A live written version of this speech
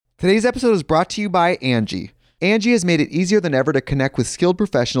Today's episode is brought to you by Angie. Angie has made it easier than ever to connect with skilled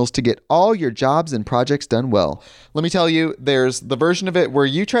professionals to get all your jobs and projects done well. Let me tell you, there's the version of it where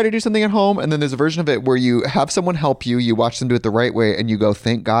you try to do something at home, and then there's a version of it where you have someone help you, you watch them do it the right way, and you go,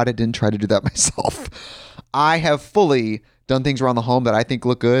 thank God I didn't try to do that myself. I have fully done things around the home that I think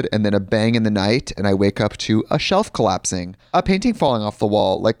look good, and then a bang in the night, and I wake up to a shelf collapsing, a painting falling off the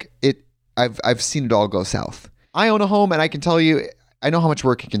wall. I've seen it all go south. I own a home, and I can tell you, I know how much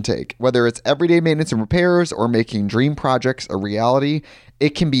work it can take. Whether it's everyday maintenance and repairs or making dream projects a reality,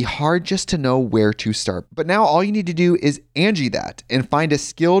 it can be hard just to know where to start. But now all you need to do is Angie that and find a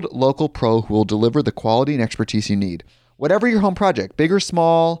skilled local pro who will deliver the quality and expertise you need. Whatever your home project, big or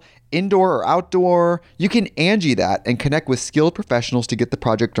small, indoor or outdoor, you can Angie that and connect with skilled professionals to get the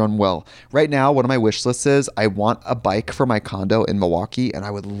project done well. Right now, one of my wish lists is I want a bike for my condo in Milwaukee, and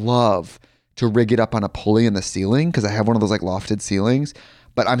I would love to rig it up on a pulley in the ceiling because I have one of those like lofted ceilings,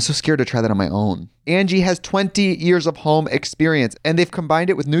 but I'm so scared to try that on my own. Angie has 20 years of home experience, and they've combined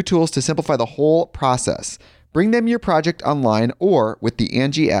it with new tools to simplify the whole process. Bring them your project online or with the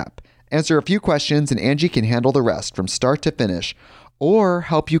Angie app. Answer a few questions and Angie can handle the rest from start to finish, or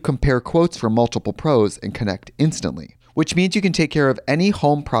help you compare quotes from multiple pros and connect instantly, which means you can take care of any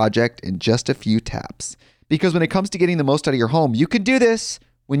home project in just a few taps. Because when it comes to getting the most out of your home, you can do this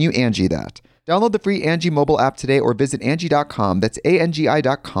when you Angie that. Download the free Angie mobile app today or visit Angie.com. That's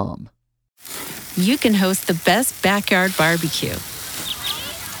ANGI.com. You can host the best backyard barbecue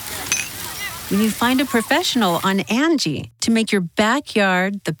when you find a professional on Angie to make your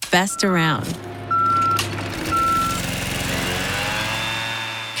backyard the best around.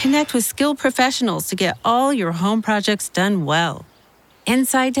 Connect with skilled professionals to get all your home projects done well.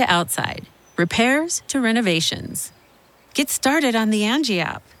 Inside to outside, repairs to renovations. Get started on the Angie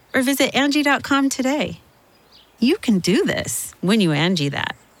app or visit Angie.com today. You can do this when you Angie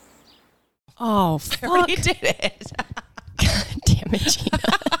that. Oh, fuck. You did it. God damn it, Gina.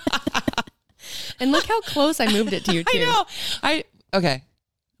 And look how close I moved it to you, too. I know. Okay.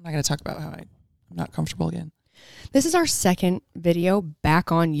 I'm not going to talk about how I'm not comfortable again. This is our second video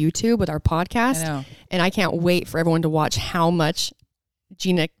back on YouTube with our podcast. I know. And I can't wait for everyone to watch how much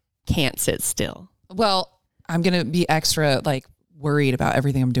Gina can't sit still. Well, I'm going to be extra worried about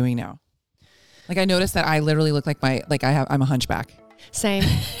everything I'm doing now. I noticed that I literally look like I'm a hunchback. Same.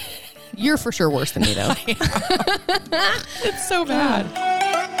 You're for sure worse than me, though. It's so bad.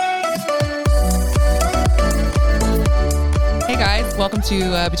 Hey guys, welcome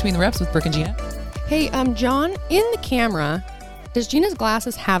to Between the Reps with Brooke and Gina. Hey, John, in the camera, does Gina's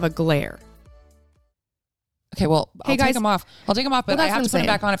glasses have a glare? Okay, well, Hey, I'll guys. take them off. But Well, I that's have what to I'm put saying.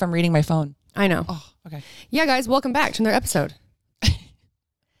 them back on if I'm reading my phone. I know. Oh, okay. Yeah, guys, welcome back to another episode.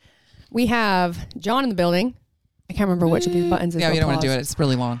 We have John in the building. I can't remember which of these buttons is. Yeah, you don't want to do it. It's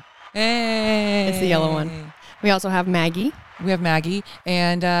really long. Hey. It's the yellow one. We also have Maggie, We have Maggie,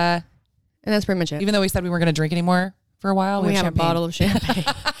 and that's pretty much it. even though we said we weren't going to drink anymore for a while, We have a champagne. bottle of champagne.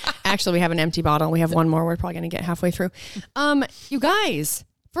 Actually, we have an empty bottle. We have one more. We're probably going to get halfway through. You guys,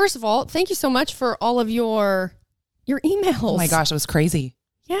 first of all, thank you so much for all of your emails. Oh my gosh, it was crazy.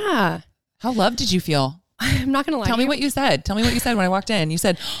 Yeah. How loved did you feel? I'm not going to lie. Tell me what you said. Tell me what you said when I walked in. You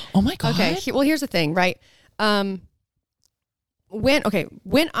said, "Oh my god." Okay. Well, here's the thing, right? When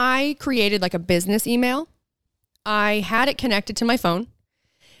I created a business email, I had it connected to my phone,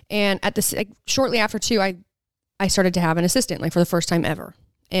 and shortly after too, I started to have an assistant for the first time ever,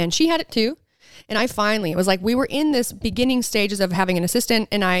 and she had it too. And it was we were in this beginning stages of having an assistant,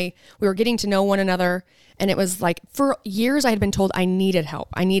 and we were getting to know one another. And it was for years I had been told I needed help.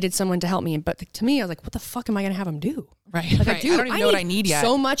 I needed someone to help me. But to me, I was like, what the fuck am I going to have him do? Right. I don't even know what I need yet.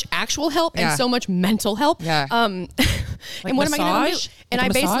 So much actual help Yeah. and so much mental help. Yeah. And what am I going to do? And I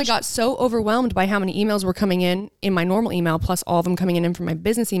basically got so overwhelmed by how many emails were coming in my normal email, plus all of them coming in from my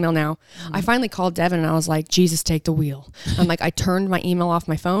business email now. I finally called Devin and I was like, Jesus, take the wheel. I'm like, I turned my email off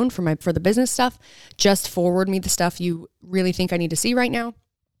my phone for the business stuff. Just forward me the stuff you really think I need to see right now.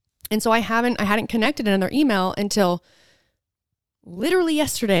 And so I hadn't connected another email until literally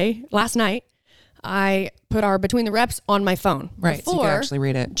last night, I put our Between the Reps on my phone. Right, so you can actually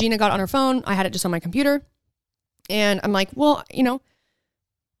read it. Gina got on her phone. I had it just on my computer. And I'm like, well,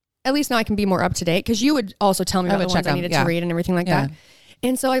 at least now I can be more up to date, because you would also tell me about the ones I needed to read and everything like that.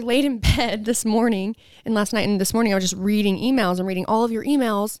 And so I laid in bed this morning and last night and this morning I was just reading emails and reading all of your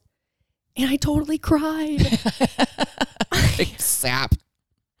emails, and I totally cried. Big sap.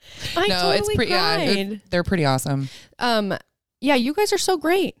 I totally cried. Yeah, they're pretty awesome. Yeah, you guys are so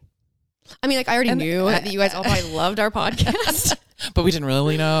great. I mean, like I already knew that you guys all probably loved our podcast. But we didn't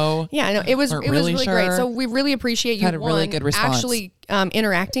really know. Yeah, I know. It was really sure. great. So we really appreciate you Had a really good response. actually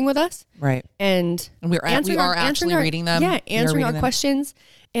interacting with us. Right. And we are actually reading them. Yeah, answering our questions.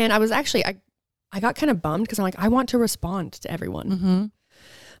 And I was actually, I got kind of bummed because I'm like, I want to respond to everyone. Mm-hmm.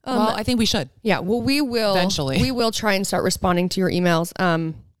 Well, I think we should. Yeah, well, we will. Eventually. We will try and start responding to your emails.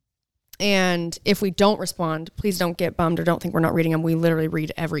 And if we don't respond, please don't get bummed or don't think we're not reading them. We literally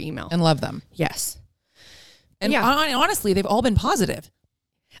read every email. And love them. Yes. And honestly, they've all been positive.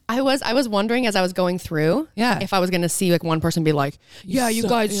 I was wondering as I was going through if I was going to see like one person be like, you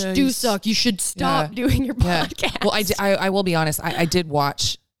guys do suck. You should stop doing your podcast. Well, I will be honest. I did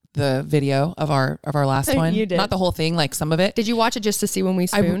watch the video of our last one. You did. Not the whole thing, like some of it. Did you watch it just to see when we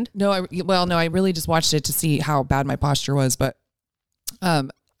spooned? No, I really just watched it to see how bad my posture was. But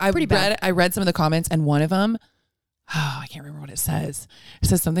I read some of the comments, and one of them, I can't remember what it says. It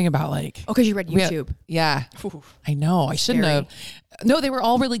says something about like... Oh, because you read YouTube. Yeah. I know. I shouldn't have. No, they were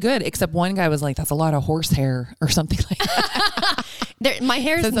all really good, except one guy was like, that's a lot of horsehair or something like that. My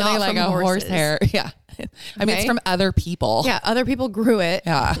hair is not like from horsehair. Yeah. I mean, it's from other people. Yeah, other people grew it.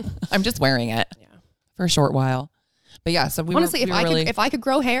 Yeah. I'm just wearing it for a short while. But yeah, so honestly, if I could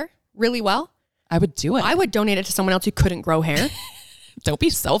grow hair really well, I would do it. I would donate it to someone else who couldn't grow hair. Don't be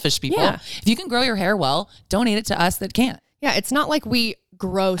selfish, people. Yeah. If you can grow your hair well, donate it to us that can't. Yeah, it's not like we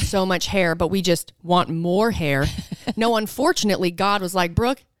grow so much hair, but we just want more hair. No, unfortunately, God was like,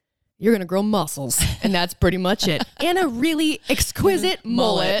 Brooke, you're going to grow muscles. And that's pretty much it. And a really exquisite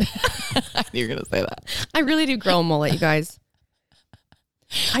mullet. I knew you were going to say that. I really do grow a mullet, you guys.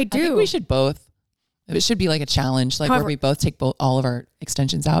 I do. I think we should both. It should be like a challenge, like where we both take all of our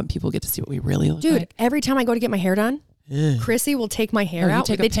extensions out and people get to see what we really look like. Dude, every time I go to get my hair done, Chrissy will take my hair out.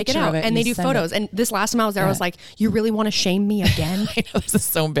 They take it out and they do photos. And this last time I was there, I was like, "You really want to shame me again?" I know, this is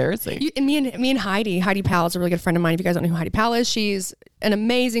so embarrassing. Me and Heidi Powell is a really good friend of mine. If you guys don't know who Heidi Powell is, she's an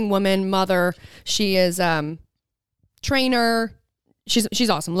amazing woman, mother. She is trainer. She's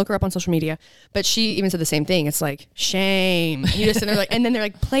awesome. Look her up on social media. But she even said the same thing. It's like shame. You just sit there like, and then they're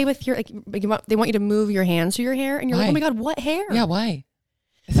like, play with your they want you to move your hands to your hair, and you're like, oh my God, what hair? Yeah, why?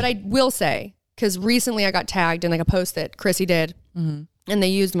 But I will say, because recently I got tagged in like a post that Chrissy did, and they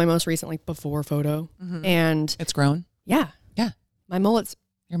used my most recent like before photo, and it's grown. Yeah, my mullet's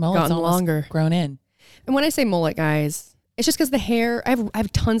gotten longer, grown in. And when I say mullet, guys, it's just because the hair. I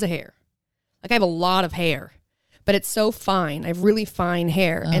have tons of hair. Like I have a lot of hair, but it's so fine. I have really fine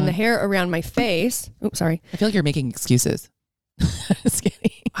hair, and the hair around my face. Oops, sorry. I feel like you're making excuses. Just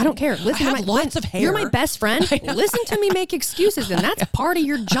kidding. I don't care. Listen, I have lots of hair. You're my best friend. Listen to me make excuses, and that's part of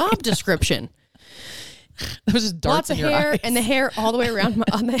your job description. There was just darts lots of in your hair, eyes. and the hair all the way around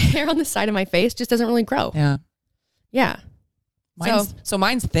the hair on the side of my face just doesn't really grow. Yeah. So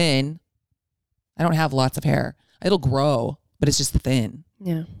mine's thin. I don't have lots of hair. It'll grow, but it's just thin.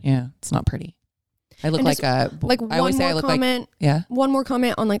 Yeah. It's not pretty. I look like a I always say I look comment, like one more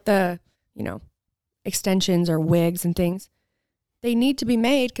comment on like the extensions or wigs and things. They need to be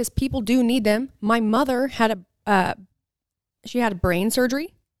made because people do need them. My mother had she had a brain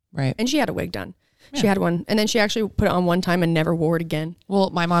surgery, right? And she had a wig done. She had one, and then she actually put it on one time and never wore it again. Well,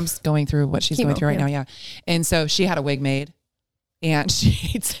 my mom's going through what she's going through right now, and so she had a wig made, and she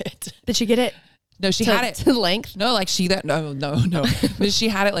hates it. Did she get it? No, she had it to length. No, like no. But she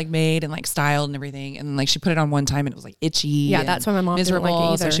had it like made and like styled and everything, and like she put it on one time and it was like itchy. Yeah, that's why my mom miserable. Didn't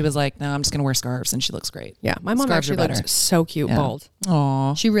like it either. So she was like, "No, I'm just gonna wear scarves," and she looks great. Yeah, my mom scarves actually looked so cute bald.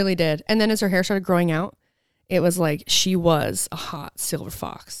 Aw, she really did. And then as her hair started growing out, it was like she was a hot silver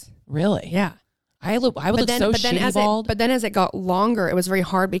fox. Really? Yeah. I would look so shitty bald. But then as it got longer, it was very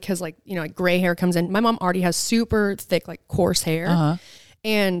hard because like gray hair comes in. My mom already has super thick like coarse hair,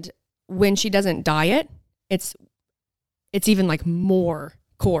 and when she doesn't dye it, it's even like more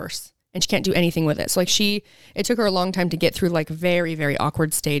coarse, and she can't do anything with it. So like it took her a long time to get through like very, very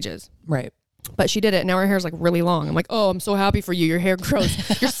awkward stages. Right. But she did it. Now her hair is like really long. I'm like, oh, I'm so happy for you. Your hair grows.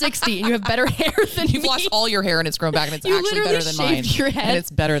 You're 60 and you have better hair than You've me. lost all your hair and it's grown back and it's actually better than mine. Your head. And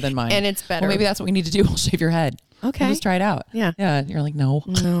it's better than mine. And it's better. Well, maybe that's what we need to do. We'll shave your head. Okay. We'll just try it out. Yeah. Yeah. You're like, no.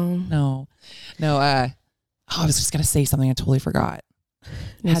 I was just going to say something I totally forgot.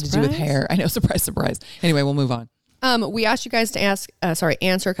 It had to do with hair. I know. Surprise. Anyway, we'll move on. We asked you guys to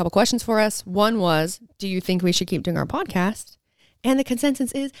answer a couple questions for us. One was, do you think we should keep doing our podcast? And the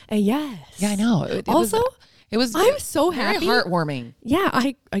consensus is a yes. Yeah, I know. It was. I'm so happy. Very heartwarming. Yeah.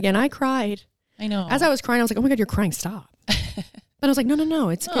 I cried. I know. As I was crying, I was like, oh my God, you're crying. Stop. But I was like, no.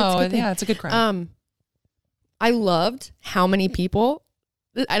 It's good. It's a good thing. Yeah, it's a good cry. I loved how many people,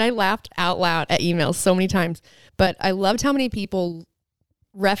 and I laughed out loud at emails so many times, but I loved how many people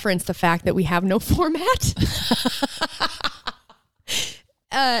reference the fact that we have no format.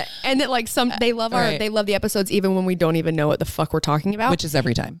 And that like they love they love the episodes even when we don't even know what the fuck we're talking about, which is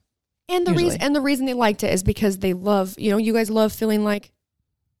every time. And the reason they liked it is because they love, you guys love feeling like,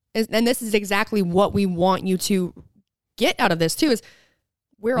 and this is exactly what we want you to get out of this too, is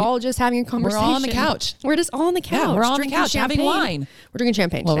we're all just having a conversation. We're all on the couch. We're just all on the couch. Yeah, we're all on the couch champagne. having wine. We're drinking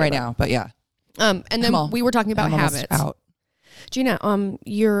champagne. Well, right now, but yeah. And then we were talking about habits. Gina,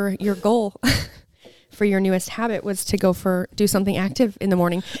 your goal for your newest habit was to do something active in the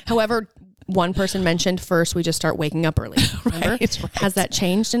morning. However, one person mentioned first we just start waking up early. Remember? Right. Has that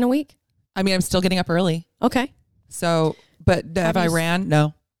changed in a week? I mean, I'm still getting up early. Okay. So, but have I ran?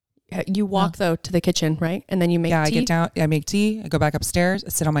 No. You walk though to the kitchen, right? And then you make tea? I get down, I make tea, I go back upstairs, I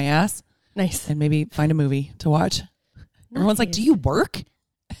sit on my ass. Nice. And maybe find a movie to watch. Nice. Everyone's like, do you work?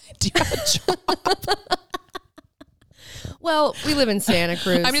 Do you have a job? Well, we live in Santa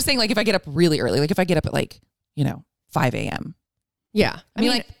Cruz. I'm just saying, like, if I get up really early, like if I get up at like, 5 a.m. Yeah. I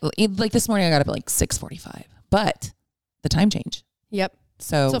mean, like this morning I got up at like 6:45, but the time change. Yep.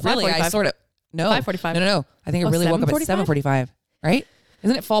 So really I sort of, 5:45. No. I think I really woke up at 7:45, right?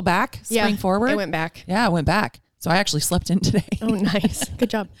 Isn't it fall back, spring forward? It went back. Yeah, it went back. So I actually slept in today. Oh, nice. Good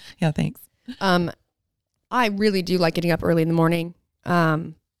job. Yeah, thanks. I really do like getting up early in the morning.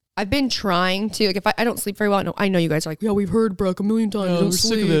 I've been trying to, like, if I don't sleep very well, I know you guys are like, yeah, we've heard Brooke a million times. We're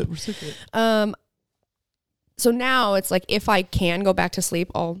sick of it. We're sick of it. So now it's like, if I can go back to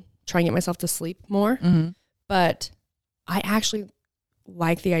sleep, I'll try and get myself to sleep more. Mm-hmm. But I actually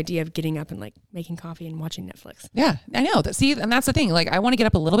like the idea of getting up and like making coffee and watching Netflix. Yeah, I know. See, and that's the thing. Like, I want to get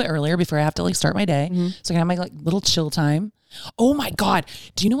up a little bit earlier before I have to like start my day, so I can have my like little chill time. Oh my God,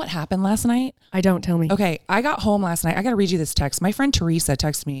 do you know what happened last night? I don't. Tell me. Okay, I got home last night. I got to read you this text. My friend Teresa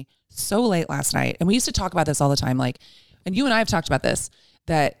texted me so late last night, and we used to talk about this all the time. Like, and you and I have talked about this.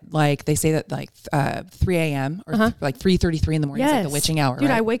 That like they say that like 3 a.m. or like 3:33 in the morning is like the witching hour. Dude,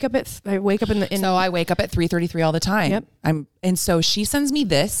 right? I wake up at so I wake up at 3:33 all the time. Yep. And so she sends me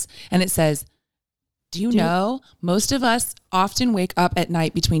this, and it says, "Do you know most of us often wake up at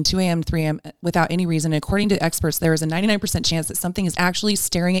night between 2 a.m. and 3 a.m. without any reason. And according to experts, there is a 99% chance that something is actually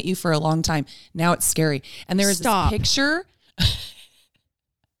staring at you for a long time. Now it's scary." And there is this picture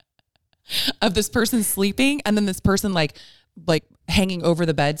of this person sleeping, and then this person like hanging over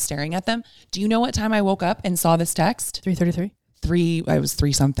the bed staring at them. Do you know what time I woke up and saw this text? 3:33. I was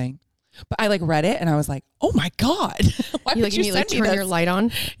 3 something. But I like read it and I was like, oh my God. Why would you like turn your light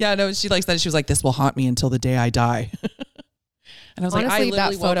on? Yeah, no, she like said, she was like, this will haunt me until the day I die. And I was honestly,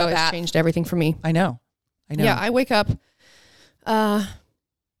 like, that photo has changed everything for me. I know. Yeah, I wake up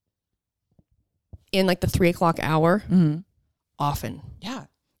in like the 3 o'clock hour often. Yeah.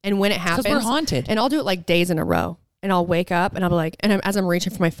 And when it happens, because we're haunted. And I'll do it like days in a row. And I'll wake up and I'll be like, as I'm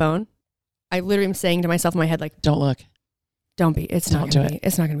reaching for my phone, I literally am saying to myself in my head, like, don't look. Don't be. It's not going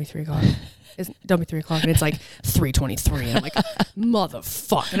to be 3 o'clock. Don't be 3 o'clock. And it's like 3:23. And I'm like,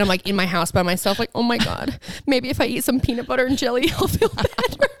 motherfucker. And I'm like in my house by myself, like, oh my God, maybe if I eat some peanut butter and jelly, I'll feel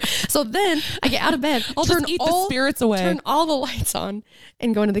better. So then I get out of bed. I'll just eat the spirits away. Turn all the lights on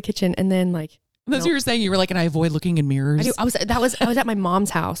and go into the kitchen. And then like. That's what you were saying. You were like, and I avoid looking in mirrors. I do. I was at my mom's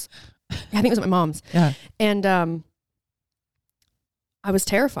house. I think it was at my mom's. Yeah. And I was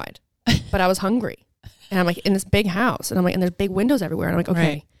terrified, but I was hungry. And I'm like in this big house and I'm like, and there's big windows everywhere. And I'm like,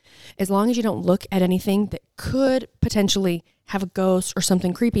 okay, as long as you don't look at anything that could potentially have a ghost or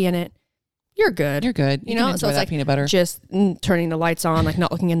something creepy in it, you're good. You're good. You know, so it's like peanut butter. Just turning the lights on, like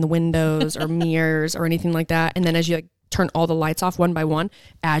not looking in the windows or mirrors or anything like that. And then as you like turn all the lights off one by one,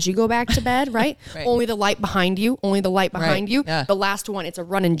 as you go back to bed, right? Only the light behind you, you. Yeah. The last one, it's a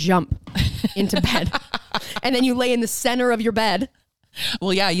run and jump into bed. And then you lay in the center of your bed.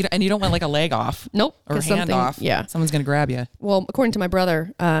 Well, yeah, you don't want like a leg off. Nope. Or hand off. Yeah. Someone's going to grab you. Well, according to my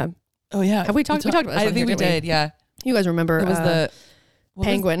brother. Oh, yeah. Have we talked about this? I think we did, yeah. You guys remember. It was the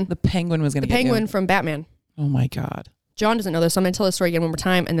penguin. The penguin was going to get you. The penguin from Batman. Oh, my God. John doesn't know this, so I'm going to tell the story again one more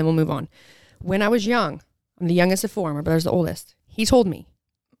time, and then we'll move on. When I was young, I'm the youngest of 4. My brother's the oldest. He told me,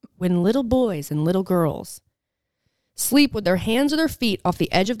 when little boys and little girls sleep with their hands or their feet off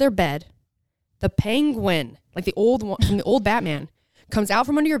the edge of their bed, the penguin, like the old one from the old Batman, comes out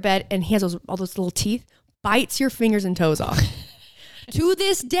from under your bed and he has all those little teeth, bites your fingers and toes off. To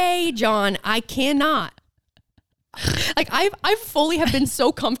this day, John, I cannot. Like I've fully have been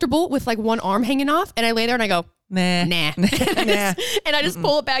so comfortable with like one arm hanging off, and I lay there and I go, nah. And I just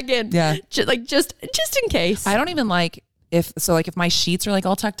pull it back in. Yeah. Just in case. I don't even like if my sheets are like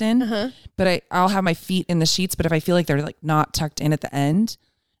all tucked in, but I'll have my feet in the sheets, but if I feel like they're like not tucked in at the end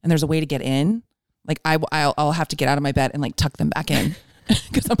and there's a way to get in, like I'll have to get out of my bed and like tuck them back in.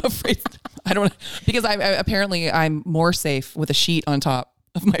 because I'm afraid. Because I'm more safe with a sheet on top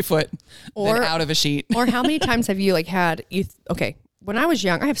of my foot than out of a sheet. Or how many times have you like had okay. When I was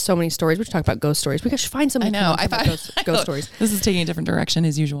young, I have so many stories. We should talk about ghost stories. We should find some. I know. Ghost stories. This is taking a different direction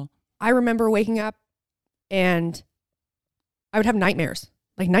as usual. I remember waking up and I would have nightmares,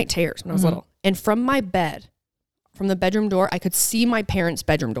 like night terrors when I was little. And from my bed, from the bedroom door, I could see my parents'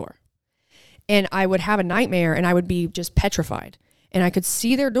 bedroom door. And I would have a nightmare and I would be just petrified. And I could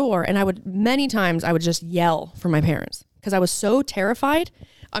see their door and many times I would just yell for my parents because I was so terrified.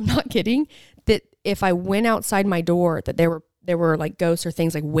 I'm not kidding. That if I went outside my door, that there were like ghosts or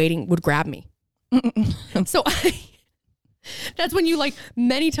things like waiting would grab me. So that's when you like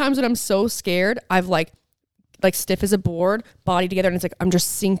many times when I'm so scared, I've like stiff as a board, body together, and it's like I'm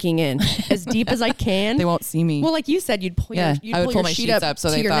just sinking in as deep as I can. They won't see me. Well, like you said, you'd pull I would pull your my sheet sheets up so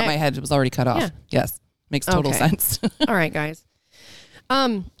they thought my head was already cut off. Yeah. Yes, makes total sense. All right, guys.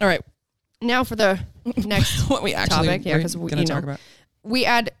 All right. Now for the next what we actually topic, because we're going to talk about. We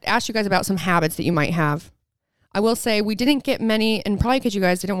asked you guys about some habits that you might have. I will say we didn't get many, and probably because you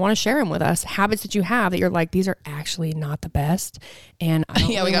guys didn't want to share them with us, habits that you have that you're like, these are actually not the best, and I don't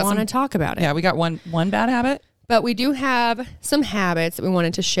really want to talk about it. Yeah, we got one bad habit. But we do have some habits that we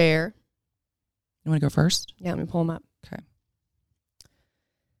wanted to share. You want to go first? Yeah, let me pull them up. Okay.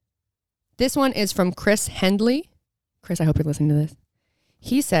 This one is from Chris Hendley. Chris, I hope you're listening to this.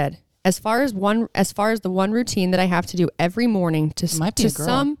 He said, as far as the one routine that I have to do every morning to might be a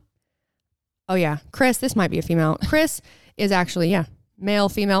girl. Oh yeah, Chris, this might be a female. Chris is actually, male,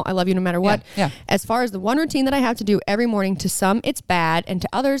 female. I love you no matter what. Yeah. As far as the one routine that I have to do every morning, to some it's bad and to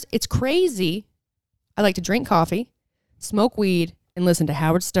others it's crazy. I like to drink coffee, smoke weed, and listen to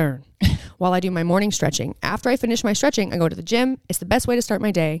Howard Stern while I do my morning stretching. After I finish my stretching, I go to the gym. It's the best way to start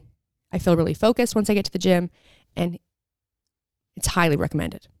my day. I feel really focused once I get to the gym, and it's highly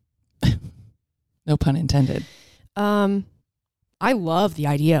recommended. No pun intended. I love the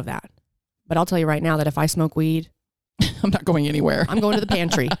idea of that. But I'll tell you right now that if I smoke weed, I'm not going anywhere. I'm going to the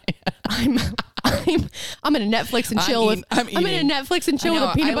pantry. I'm gonna Netflix and chill with a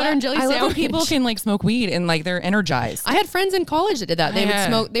peanut butter and jelly sandwich. I love when people can like smoke weed and like they're energized. I had friends in college that did that. They would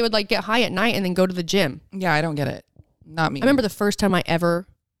smoke. They would like get high at night and then go to the gym. Yeah, I don't get it. Not me. I remember the first time I ever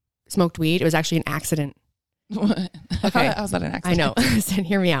smoked weed. It was actually an accident. Okay, how was that an accident? I know. I said,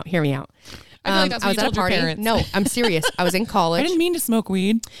 hear me out. I feel like that's what you told your parents. No, I'm serious. I was in college. I didn't mean to smoke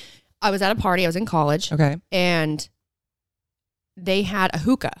weed. I was at a party. I was in college. Okay. And they had a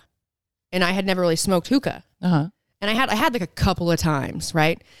hookah. And I had never really smoked hookah. Uh-huh. And I had like a couple of times,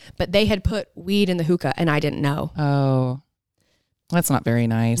 right? But they had put weed in the hookah and I didn't know. Oh. That's not very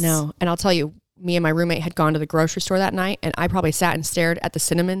nice. No. And I'll tell you, me and my roommate had gone to the grocery store that night and I probably sat and stared at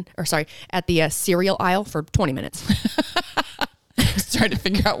the cereal aisle for 20 minutes. Just trying to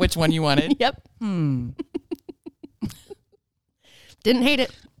figure out which one you wanted. Yep. Didn't hate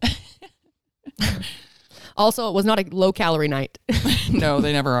it. Also, it was not a low-calorie night. No,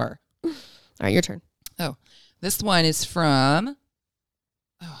 they never are. All right, your turn. Oh, this one is from...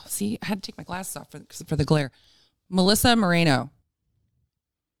 Oh, see, I had to take my glasses off for the glare. Melissa Moreno.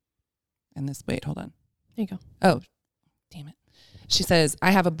 And this... Wait, hold on. There you go. Oh, damn it. She says,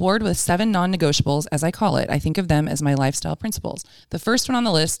 I have a board with 7 non-negotiables, as I call it. I think of them as my lifestyle principles. The first one on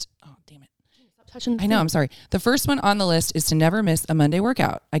the list... Oh, damn it. Touching I know, I'm sorry. The first one on the list is to never miss a Monday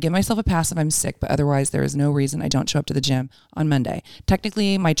workout. I give myself a pass if I'm sick, but otherwise there is no reason I don't show up to the gym on Monday.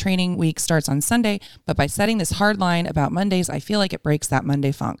 Technically, my training week starts on Sunday, but by setting this hard line about Mondays, I feel like it breaks that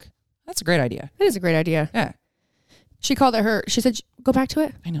Monday funk. That's a great idea. That is a great idea. Yeah. She called it she said, go back to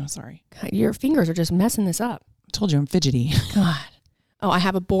it. I know, sorry. God, your fingers are just messing this up. I told you I'm fidgety. God. Oh, I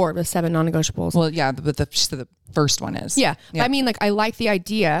have a board with 7 non-negotiables. Well, yeah, but she said the first one is. Yeah. I mean, like, I like the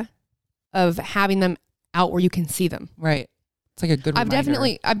idea of having them out where you can see them. Right. It's like a good reminder.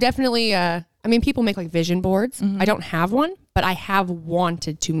 I've definitely, I mean, people make like vision boards. I don't have one, but I have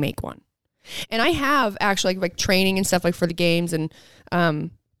wanted to make one. And I have actually like training and stuff like for the games. And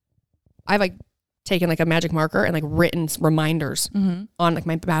I've like taken like a magic marker and like written reminders on like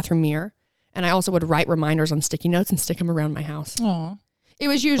my bathroom mirror. And I also would write reminders on sticky notes and stick them around my house. Aw. It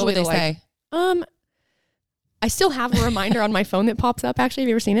was usually what would they say? I still have a reminder on my phone that pops up. Actually, have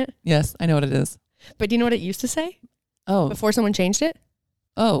you ever seen it? Yes, I know what it is. But do you know what it used to say? Oh. Before someone changed it?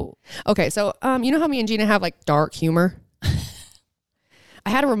 Oh. Okay, so you know how me and Gina have like dark humor?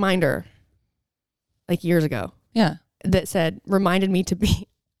 I had a reminder like years ago. Yeah. That said, reminded me to be,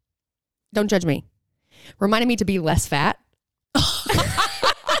 don't judge me, reminded me to be less fat.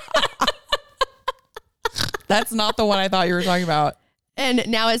 That's not the one I thought you were talking about. And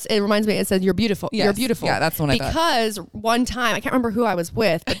now it reminds me, it says, you're beautiful. Yes. You're beautiful. Yeah, that's the one I thought. Because one time, I can't remember who I was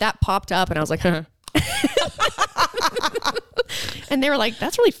with, but that popped up and I was like, huh. And they were like,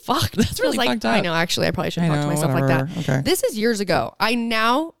 that's really fucked. That's really fucked up. I know, actually, I probably shouldn't talk to myself like that. Okay. This is years ago. I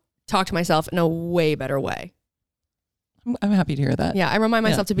now talk to myself in a way better way. I'm happy to hear that. Yeah, I remind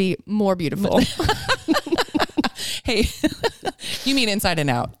myself to be more beautiful. Hey, you mean inside and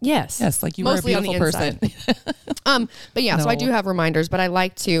out? Yes. Yes, like you Mostly are a beautiful person. But yeah, so I do have reminders, but I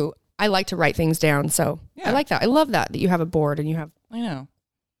like to write things down. So I like that. I love that you have a board and you have. I know.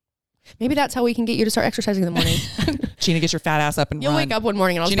 Maybe that's how we can get you to start exercising in the morning. Gina, get your fat ass up and You'll run. wake up one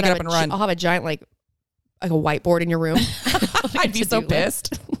morning and I'll have a giant like a whiteboard in your room. I'd be so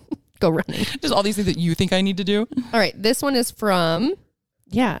pissed. Go running. Just all these things that you think I need to do. All right, this one is from.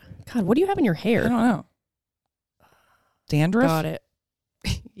 Yeah. God, what do you have in your hair? I don't know. Dandruff? Got it.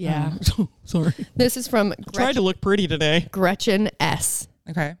 Yeah. Sorry. This is from Tried to look pretty today. Gretchen S.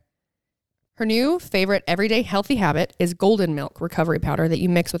 Okay. Her new favorite everyday healthy habit is Golden Milk recovery powder that you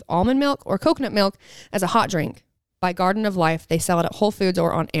mix with almond milk or coconut milk as a hot drink. By Garden of Life, they sell it at Whole Foods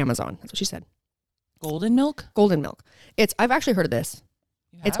or on Amazon. That's what she said. Golden milk? Golden Milk. I've actually heard of this.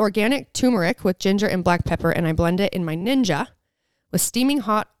 It's organic turmeric with ginger and black pepper, and I blend it in my Ninja with steaming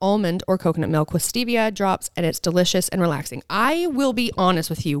hot almond or coconut milk with stevia drops, and it's delicious and relaxing. I will be honest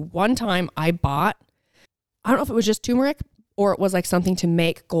with you. One time I don't know if it was just turmeric or it was like something to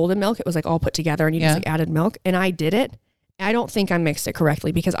make golden milk. It was like all put together and you just like added milk, and I did it. I don't think I mixed it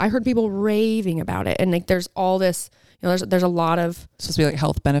correctly because I heard people raving about it. And like, there's all this, there's a lot of supposed to be like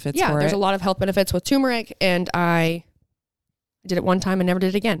health benefits. Yeah. There's a lot of health benefits with turmeric, and I did it one time and never did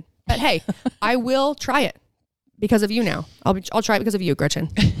it again. But hey, I will try it. Because of you now. I'll try it because of you, Gretchen.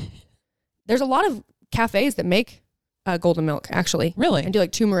 There's a lot of cafes that make golden milk, actually. Really? And do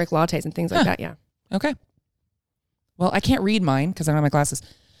like turmeric lattes and things like that, yeah. Okay. Well, I can't read mine because I don't have my glasses.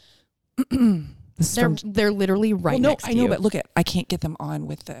 They're literally right next to you. I know, but look I can't get them on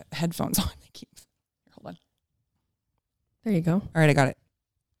with the headphones on. Hold on. There you go. All right, I got it.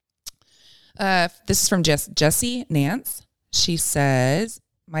 This is from Jessie Nance. She says,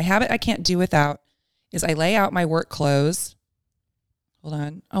 my habit I can't do without is I lay out my work clothes. Hold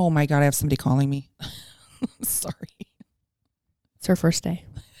on. Oh my God, I have somebody calling me. Sorry. It's her first day.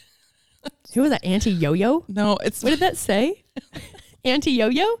 Who was that? Auntie Yo-Yo? No, what did that say? Auntie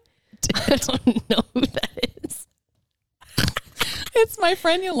Yo-Yo? I don't know who that is. It's my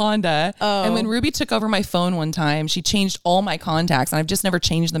friend Yolanda. Oh. And when Ruby took over my phone one time, she changed all my contacts and I've just never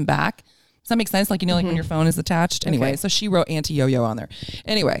changed them back. Does that make sense? Like, like when your phone is attached? Anyway, Okay. So she wrote Auntie Yo-Yo on there.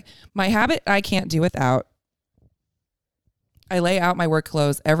 Anyway, my habit I can't do without. I lay out my work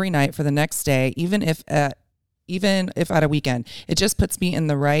clothes every night for the next day, even if at a weekend. It just puts me in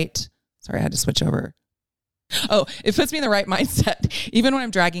the right. Sorry, I had to switch over. Oh, it puts me in the right mindset, even when I'm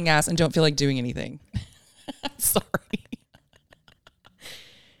dragging ass and don't feel like doing anything. Sorry.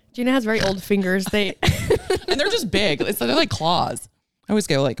 Gina has very old fingers. And they're just big. They're like claws. I always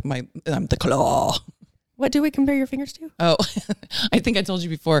go like I'm the claw. What do we compare your fingers to? Oh, I think I told you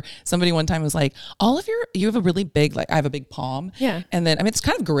before. Somebody one time was like, you have a really big, like I have a big palm. Yeah. And then, it's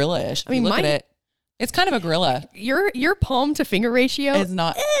kind of gorilla-ish. I mean, look at it. It's kind of a gorilla. Your palm to finger ratio is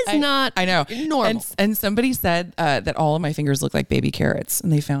not. I know. Normal. And somebody said that all of my fingers look like baby carrots,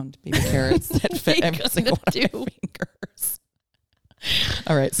 and they found baby carrots that fit every single one of my fingers.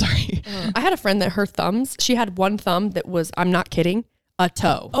 All right, sorry. I had a friend that her thumbs, she had one thumb that was, I'm not kidding, a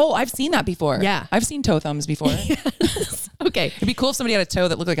toe. Oh, I've seen that before. Yeah. I've seen toe thumbs before. Yes. Okay. It'd be cool if somebody had a toe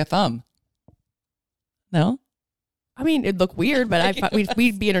that looked like a thumb. No? I mean, it'd look weird, but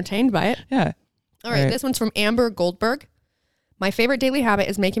we'd be entertained by it. Yeah. All right. This one's from Amber Goldberg. My favorite daily habit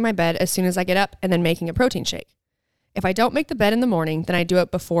is making my bed as soon as I get up and then making a protein shake. If I don't make the bed in the morning, then I do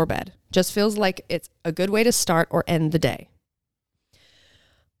it before bed. Just feels like it's a good way to start or end the day.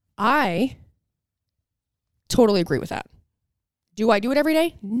 I totally agree with that. Do I do it every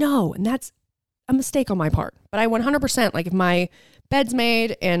day? No. And that's a mistake on my part. But I 100%, like if my bed's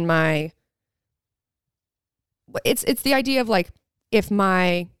made and it's the idea of like, if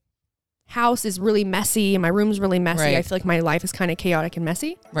my house is really messy and my room's really messy, Right. I feel like my life is kind of chaotic and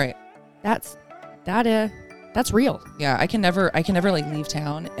messy. Right. That's real. Yeah, I can never like leave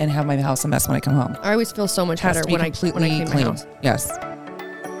town and have my house a mess when I come home. I always feel so much It has better to be when I completely clean my house. Yes.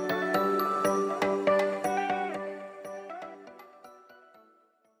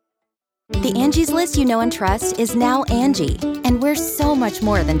 The Angie's List you know and trust is now Angie, and we're so much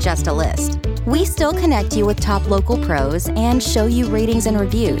more than just a list. We still connect you with top local pros and show you ratings and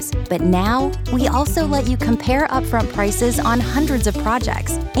reviews, but now we also let you compare upfront prices on hundreds of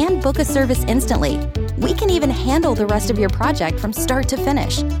projects and book a service instantly. We can even handle the rest of your project from start to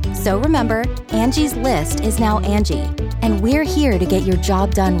finish. So remember, Angie's List is now Angie, and we're here to get your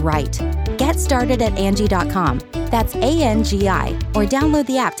job done right. Get started at Angie.com. That's ANGI, or download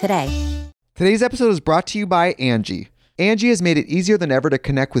the app today. Today's episode is brought to you by Angie. Angie has made it easier than ever to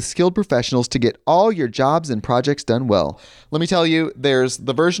connect with skilled professionals to get all your jobs and projects done well. Let me tell you, there's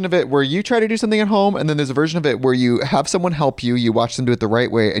the version of it where you try to do something at home, and then there's a version of it where you have someone help you, you watch them do it the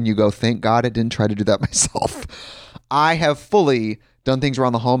right way, and you go, thank God I didn't try to do that myself. I have fully done things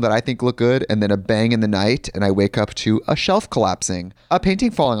around the home that I think look good, and then a bang in the night, and I wake up to a shelf collapsing, a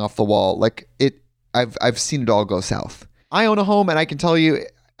painting falling off the wall. I've seen it all go south. I own a home, and I can tell you,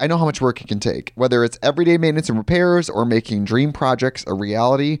 I know how much work it can take. Whether it's everyday maintenance and repairs or making dream projects a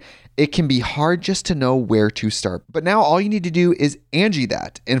reality, it can be hard just to know where to start. But now all you need to do is Angie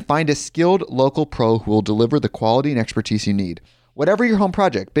that and find a skilled local pro who will deliver the quality and expertise you need. Whatever your home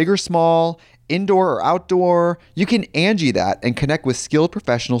project, big or small, indoor or outdoor, you can Angie that and connect with skilled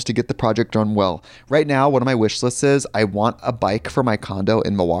professionals to get the project done well. Right now, one of my wish lists is I want a bike for my condo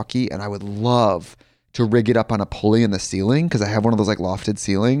in Milwaukee, and I would love to rig it up on a pulley in the ceiling because I have one of those like lofted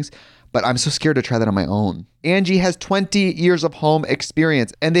ceilings, but I'm so scared to try that on my own. Angie has 20 years of home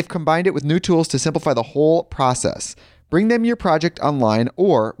experience, and they've combined it with new tools to simplify the whole process. Bring them your project online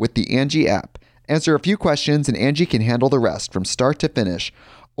or with the Angie app. Answer a few questions and Angie can handle the rest from start to finish,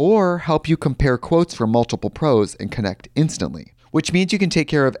 or help you compare quotes from multiple pros and connect instantly, which means you can take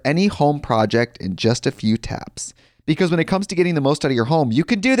care of any home project in just a few taps. Because when it comes to getting the most out of your home, you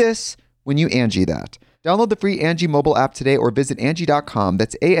can do this when you Angie that. Download the free Angie mobile app today or visit Angie.com.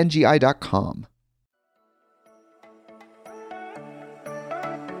 That's ANGI.com.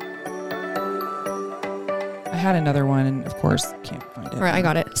 I had another one, and of course, can't find it. All right, I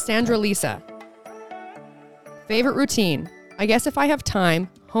got it. Sandra Lisa. Favorite routine. I guess if I have time,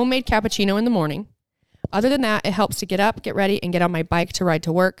 homemade cappuccino in the morning. Other than that, it helps to get up, get ready, and get on my bike to ride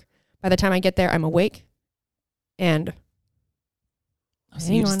to work. By the time I get there, I'm awake and...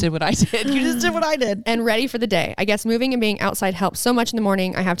 So you just did what I did. You just did what I did. And ready for the day. I guess moving and being outside helps so much in the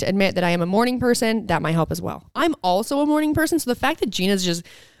morning. I have to admit that I am a morning person. That might help as well. I'm also a morning person. So the fact that Gina's just,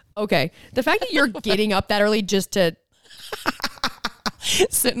 okay. The fact that you're getting up that early just to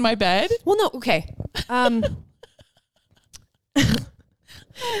sit in my bed. Well, no. Okay.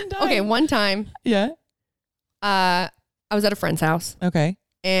 Okay. One time. Yeah. I was at a friend's house. Okay.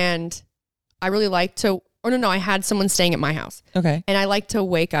 And I really liked to, I had someone staying at my house. Okay. And I like to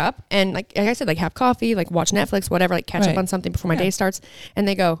wake up and like I said, like have coffee, like watch Netflix, whatever, like catch up on something before my day starts. And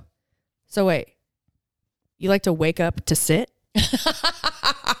they go, so wait, you like to wake up to sit? And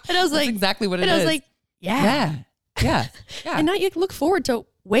I was like, exactly what it is. And I was like, yeah. And now you look forward to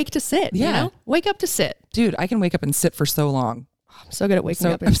wake to sit, you know? Wake up to sit. Dude, I can wake up and sit for so long. I'm so good at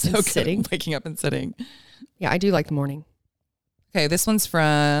waking up and sitting. Waking up and sitting. Yeah, I do like the morning. Okay, this one's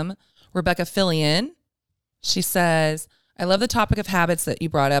from Rebecca Fillion. She says, I love the topic of habits that you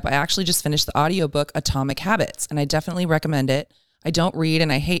brought up. I actually just finished the audiobook Atomic Habits, and I definitely recommend it. I don't read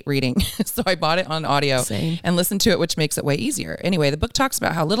and I hate reading, so I bought it on audio and listened to it, which makes it way easier. Anyway, the book talks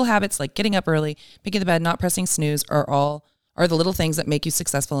about how little habits like getting up early, making the bed, not pressing snooze are the little things that make you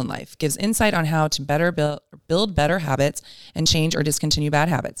successful in life. Gives insight on how to better build better habits and change or discontinue bad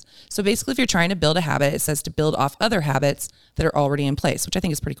habits. So basically, if you're trying to build a habit, it says to build off other habits that are already in place, which I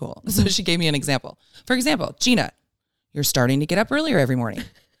think is pretty cool. So she gave me an example. For example, Gina, you're starting to get up earlier every morning.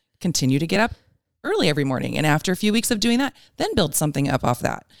 Continue to get up early every morning. And after a few weeks of doing that, then build something up off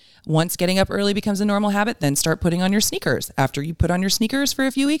that. Once getting up early becomes a normal habit, then start putting on your sneakers. After you put on your sneakers for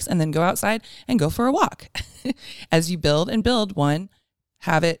a few weeks, and then go outside and go for a walk. As you build and build one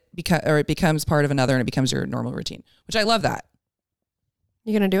habit, it becomes part of another, and it becomes your normal routine, which I love that.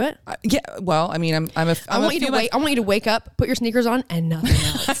 You gonna do it? Yeah. Well, I mean, I want you to wake up, put your sneakers on, and nothing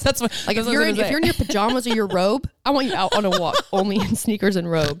else. That's what. Like if you're in your pajamas or your robe, I want you out on a walk, only in sneakers and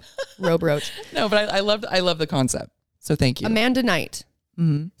robe roach. No, but I love the concept. So thank you. Amanda Knight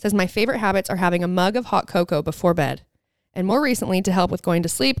says my favorite habits are having a mug of hot cocoa before bed, and more recently, to help with going to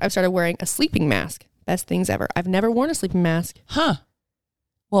sleep, I've started wearing a sleeping mask. Best things ever. I've never worn a sleeping mask. Huh.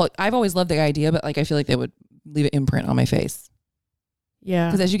 Well, I've always loved the idea, but like I feel like they would leave an imprint on my face. Yeah.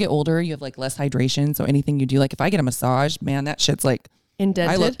 Because as you get older, you have like less hydration. So anything you do, like if I get a massage, man, that shit's like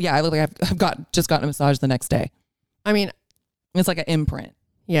indented. I look like I've just gotten a massage the next day. I mean, it's like an imprint.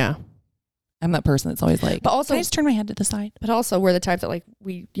 Yeah. I'm that person that's always like, but also, can I just turn my head to the side? But also we're the type that like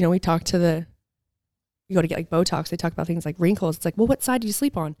we talk to you go to get like Botox. They talk about things like wrinkles. It's like, well, what side do you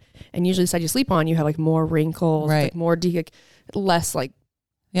sleep on? And usually the side you sleep on, you have like more wrinkles, right? Like more less like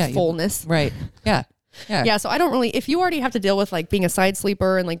fullness. Right. Yeah. Yeah. So I don't really, if you already have to deal with like being a side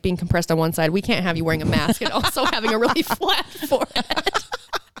sleeper and like being compressed on one side, we can't have you wearing a mask and also having a really flat forehead.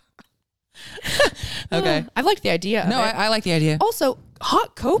 Okay. I like the idea. No, I like the idea. Also,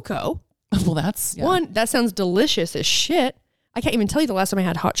 hot cocoa. Well, that's One, that sounds delicious as shit. I can't even tell you the last time I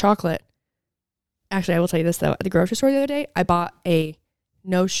had hot chocolate. Actually, I will tell you this though. At the grocery store the other day, I bought a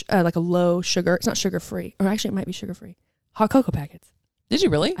like a low sugar. It's not sugar free, or actually, it might be sugar free. Hot cocoa packets. Did you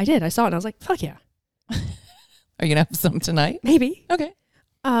really? I did. I saw it and I was like, "Fuck yeah!" Are you gonna have some tonight? Maybe. Okay.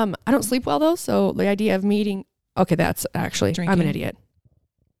 I don't sleep well though, so the idea of me eating. Okay, that's actually Drinking. I'm an idiot.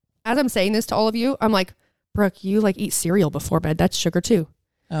 As I'm saying this to all of you, I'm like, Brooke, you like eat cereal before bed. That's sugar too.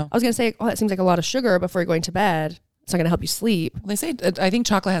 Oh. I was gonna say, that seems like a lot of sugar before you're going to bed. It's not gonna help you sleep. Well, they say I think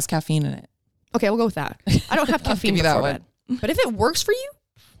chocolate has caffeine in it. Okay, we'll go with that. I don't have caffeine give you that before one. bed. But if it works for you,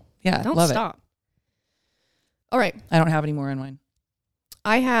 Yeah, don't love stop. All right. I don't have any more in wine.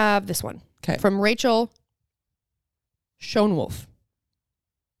 I have this one. Okay. From Rachel Schoenwolf.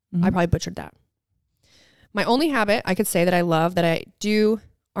 Mhm. I probably butchered that. My only habit I could say that I love that I do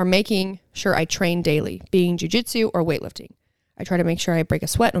are making sure I train daily, being jujitsu or weightlifting. I try to make sure I break a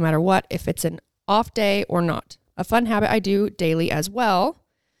sweat no matter what, if it's an off day or not. A fun habit I do daily as well,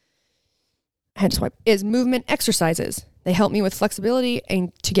 head swipe, is movement exercises. They help me with flexibility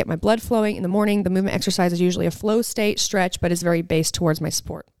and to get my blood flowing in the morning. The movement exercise is usually a flow state stretch, but is very based towards my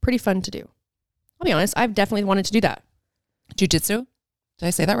sport. Pretty fun to do. I'll be honest, I've definitely wanted to do that. Jiu-jitsu? Did I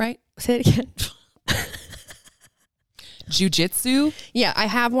say that right? Say it again. Jiu-jitsu? Yeah, I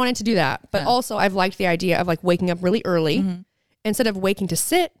have wanted to do that, but Yeah. also I've liked the idea of like waking up really early. Mhm. Instead of waking to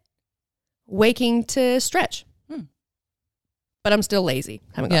sit, waking to stretch. But I'm still lazy.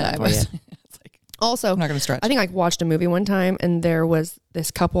 Haven't got Yeah, that I far was. yet. It's like, Also, I'm not going to stretch. I think I watched a movie one time and there was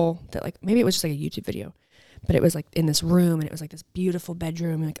this couple that like, maybe it was just like a YouTube video, but it was like in this room and it was like this beautiful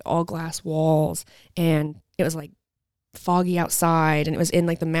bedroom, like all glass walls, and it was like foggy outside and it was in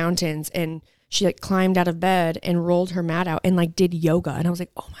like the mountains, and she like climbed out of bed and rolled her mat out and like did yoga, and I was like,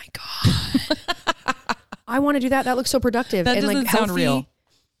 oh my God. I want to do that. That looks so productive. That and doesn't like sound healthy. real.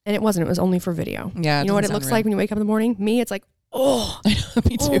 And it wasn't. It was only for video. Yeah, it You know what it doesn't looks sound like real. when you wake up in the morning? Me, it's like, oh,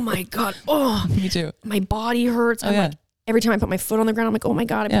 Me too. oh my God. Oh, Me too. my body hurts. Oh, I'm yeah. like, every time I put my foot on the ground, I'm like, oh my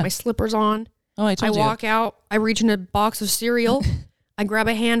God, I Yeah. put my slippers on. Oh, I I told you. walk out. I reach in a box of cereal. I grab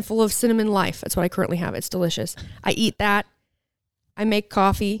a handful of Cinnamon Life. That's what I currently have. It's delicious. I eat that. I make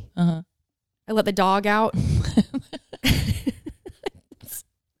coffee. Uh-huh. I let the dog out. I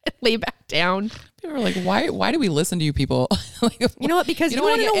lay back down. People are like, why do we listen to you people? Like, You know what? Because you don't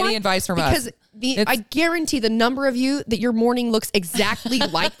want to wanna get know any why? advice from Because us. I guarantee the number of you that your morning looks exactly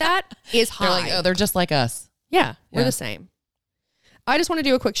like that is high. They're like, oh, they're just like us. Yeah, we're Yeah. the same. I just want to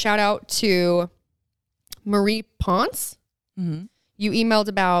do a quick shout out to Marie Ponce. Mm-hmm. You emailed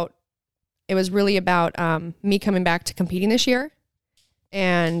about, it was really about me coming back to competing this year.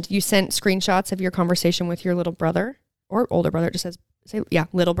 And you sent screenshots of your conversation with your little brother or older brother. It just says,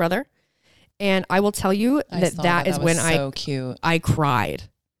 little brother. And I will tell you that is when so cute. I cried.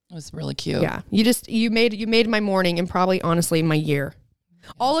 It was really cute. Yeah. You made my morning and probably honestly my year.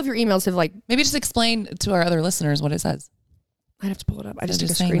 All of your emails have like, Maybe just explain to our other listeners what it says. I'd have to pull it up. I just They're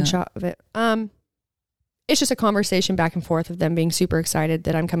took a just saying screenshot of it. It's just a conversation back and forth of them being super excited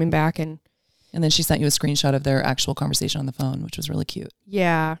that I'm coming back. And And then she sent you a screenshot of their actual conversation on the phone, which was really cute.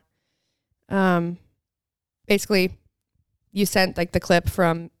 yeah. Basically you sent like the clip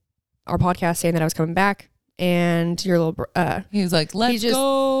from our podcast saying that I was coming back, and your little, He was like, let's just-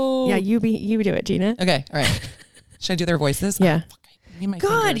 go. yeah, you do it, Gina. Okay. All right. Should I do their voices? Yeah. Oh, fuck, I need my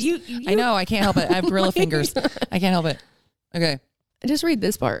God, fingers. you I know. I can't help it. I have gorilla fingers. I can't help it. Okay. just read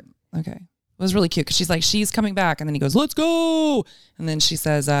this part. Okay. It was really cute because she's like, she's coming back. And then he goes, let's go. And then she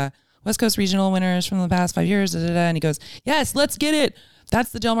says, West Coast regional winners from the past 5 years. Da, da, da. And he goes, yes, let's get it.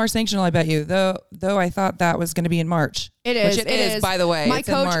 That's the Del Mar Sanctional, I bet you. Though I thought that was going to be in March. It is. Which it is, by the way. My It's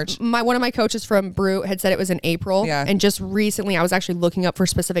coach, in March. one of my coaches from Brew had said it was in April. Yeah. And just recently, I was actually looking up for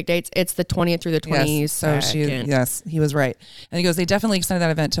specific dates. It's the 20th through the 22nd. Yes. So yes, he was right. And he goes, they definitely extended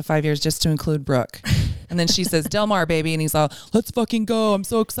that event to 5 years just to include Brooke. And then she says, Del Mar, baby. And he's all, let's fucking go. I'm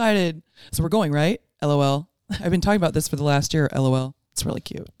so excited. So we're going, right? LOL. I've been talking about this for the last year. LOL. It's really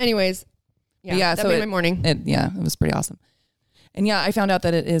cute. Anyways, Yeah, that so made it- my morning. It was pretty awesome. And yeah, I found out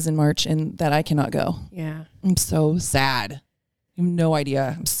that it is in March and that I cannot go. Yeah. I'm so sad. You have no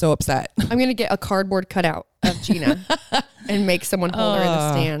idea. I'm so upset. I'm going to get a cardboard cutout of Gina and make someone hold her in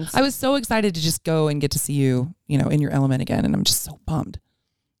the stands. I was so excited to just go and get to see you, in your element again. And I'm just so bummed.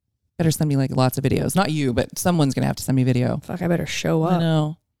 Better send me like lots of videos. Not you, but someone's going to have to send me video. Fuck, I better show I up.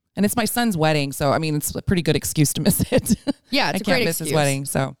 know. And it's my son's wedding. So, I mean, it's a pretty good excuse to miss it. Yeah, I it's a can't great miss his excuse. wedding.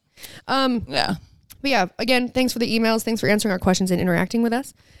 So, yeah. But yeah, again, thanks for the emails. Thanks for answering our questions and interacting with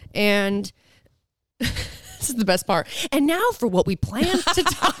us. And this is the best part. And now for what we plan to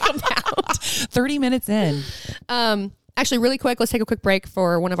talk about. 30 minutes in. Actually, really quick, let's take a quick break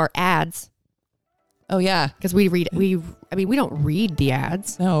for one of our ads. Oh yeah, because we don't read the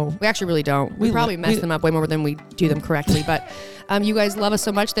ads. No, we actually really don't. We probably mess them up way more than we do them correctly. But you guys love us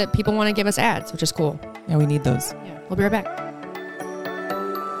so much that people want to give us ads, which is cool. Yeah, we need those. Yeah, we'll be right back.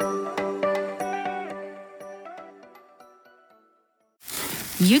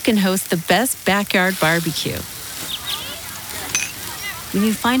 You can host the best backyard barbecue when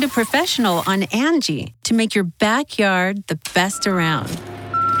you find a professional on Angie to make your backyard the best around.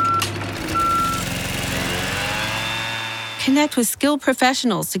 Connect with skilled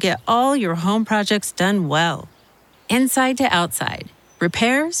professionals to get all your home projects done well. Inside to outside,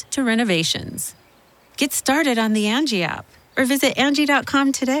 repairs to renovations. Get started on the Angie app or visit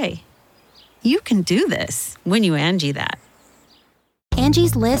Angie.com today. You can do this when you Angie that.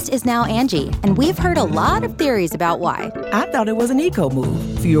 Angie's List is now Angie, and we've heard a lot of theories about why. I thought it was an eco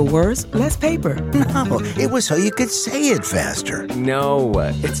move. Fewer words, less paper. No, it was so you could say it faster. No,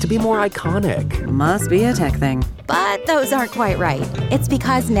 it's to be more iconic. Must be a tech thing. But those aren't quite right. It's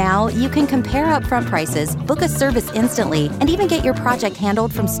because now you can compare upfront prices, book a service instantly, and even get your project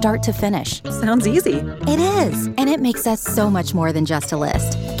handled from start to finish. Sounds easy. It is, and it makes us so much more than just a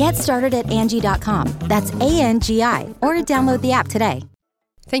list. Get started at Angie.com. That's ANGI, or download the app today.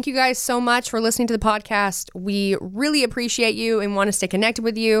 Thank you guys so much for listening to the podcast. We really appreciate you and want to stay connected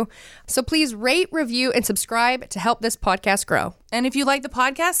with you. So please rate, review, and subscribe to help this podcast grow. And if you like the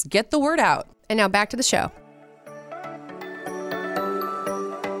podcast, get the word out. And now back to the show.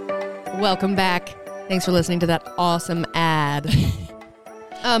 Welcome back. Thanks for listening to that awesome ad.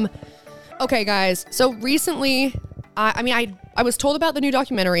 Okay, guys. So recently, I was told about the new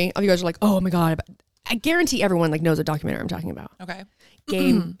documentary. You guys are like, oh my God. I guarantee everyone knows what documentary I'm talking about. Okay.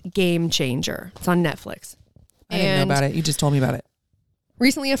 Game Changer. It's on Netflix. I didn't know about it. You just told me about it.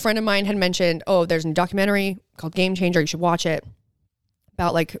 Recently, a friend of mine had mentioned, there's a documentary called Game Changer. You should watch it.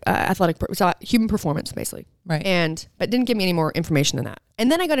 About it's about human performance, basically. Right. But didn't give me any more information than that.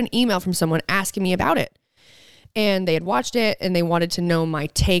 And then I got an email from someone asking me about it. And they had watched it and they wanted to know my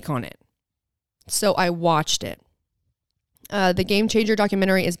take on it. So I watched it. The Game Changer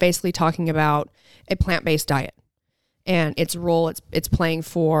documentary is basically talking about a plant-based diet and its role it's playing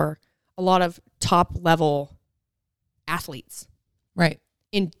for a lot of top-level athletes. Right.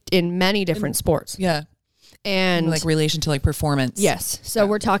 In many different sports. Yeah. And relation to performance. Yes. So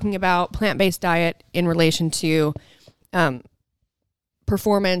we're talking about plant-based diet in relation to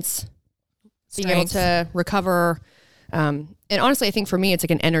performance, being able to recover. And honestly, I think for me, it's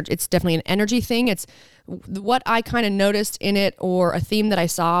it's definitely an energy thing. It's what I kind of noticed in it, or a theme that I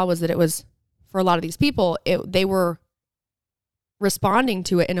saw, was that it was, for a lot of these people, they were responding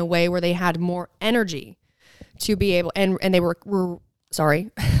to it in a way where they had more energy to be able, and they were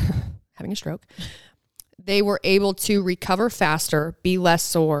having a stroke. They were able to recover faster, be less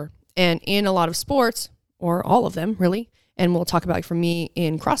sore. And in a lot of sports, or all of them really, and we'll talk about for me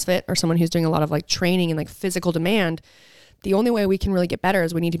in CrossFit, or someone who's doing a lot of training and physical demand, the only way we can really get better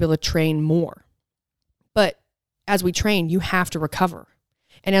is we need to be able to train more. But as we train, you have to recover.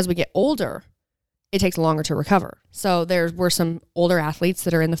 And as we get older, it takes longer to recover. So there were some older athletes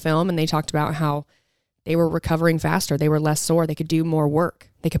that are in the film, and they talked about how they were recovering faster. They were less sore. They could do more work.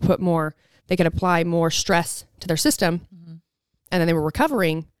 They could apply more stress to their system. Mm-hmm. And then they were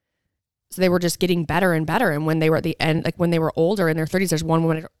recovering. So they were just getting better and better. And when they were at the end, when they were older in their 30s, there's one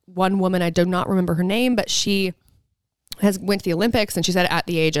woman, I do not remember her name, but she went to the Olympics, and she said at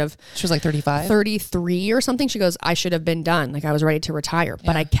the age of, she was 35, 33 or something. She goes, I should have been done. I was ready to retire,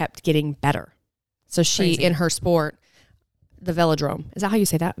 but I kept getting better. So she, in her sport, the velodrome, is that how you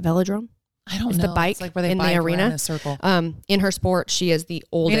say that? Velodrome? I don't know. The bike where they in bike the arena in a circle. In her sport, she is the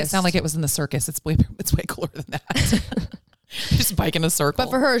oldest. Made it sound like it was in the circus. It's way cooler than that. Just bike in a circle.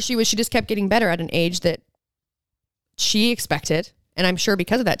 But for her, she just kept getting better at an age that she expected, and I'm sure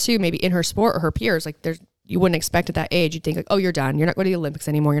because of that too. Maybe in her sport or her peers, you wouldn't expect at that age. You'd think you're done. You're not going to the Olympics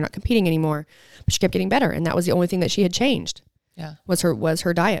anymore. You're not competing anymore. But she kept getting better, and that was the only thing that she had changed. Yeah, was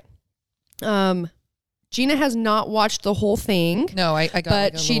her diet. Gina has not watched the whole thing. No, I got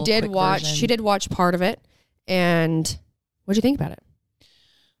but she did watch. Version. She did watch part of it. And what do you think about it?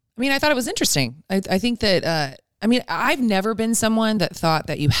 I thought it was interesting. I think that. I've never been someone that thought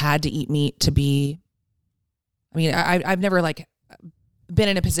that you had to eat meat to be. I've never been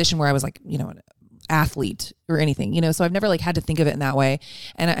in a position where I was an athlete or anything. So I've never had to think of it in that way.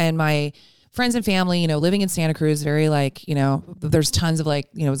 And my friends and family, living in Santa Cruz, very like, there's tons of like,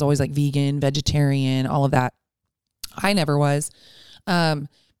 it was always like vegan, vegetarian, all of that. I never was.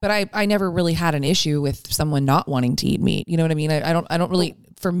 But I never really had an issue with someone not wanting to eat meat. You know what I mean? I don't really,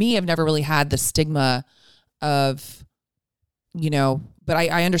 for me, I've never really had the stigma of, but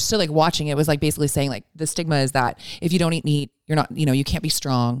I understood like watching it was like basically saying like the stigma is that if you don't eat meat, you're not, you can't be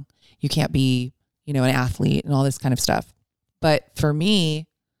strong. You can't be, an athlete and all this kind of stuff. But for me,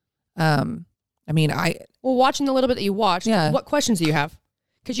 well, watching the little bit that you watched, what questions do you have?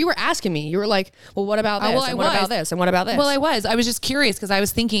 Because you were asking me, you were like, well, what about this? And what about this? And what about this? Well, I was just curious because I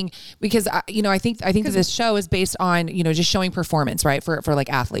was thinking, because I think that this show is based on, just showing performance, right? For like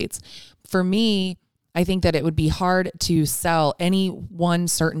athletes. For me, I think that it would be hard to sell any one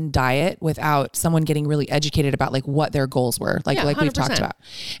certain diet without someone getting really educated about like what their goals were, like we've talked about.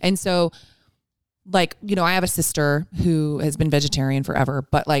 And so like, I have a sister who has been vegetarian forever,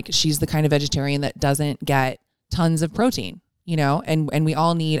 but like she's the kind of vegetarian that doesn't get tons of protein, and we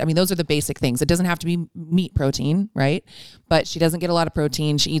all need, those are the basic things. It doesn't have to be meat protein, right? But she doesn't get a lot of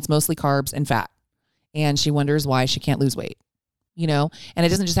protein. She eats mostly carbs and fat. And she wonders why she can't lose weight, and it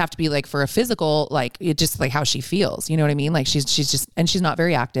doesn't just have to be like for a physical, like it just like how she feels, you know what I mean? Like she's just, and she's not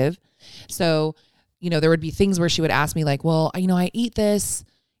very active. So, there would be things where she would ask me like, well, I eat this,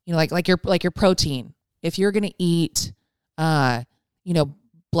 like your protein, if you're going to eat,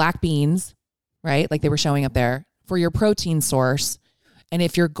 black beans, right? Like they were showing up there for your protein source. And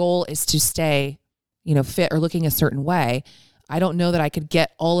if your goal is to stay, fit or looking a certain way, I don't know that I could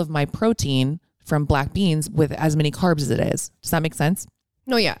get all of my protein from black beans with as many carbs as it is. Does that make sense?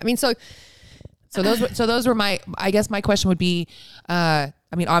 No. Yeah. So those were I guess my question would be,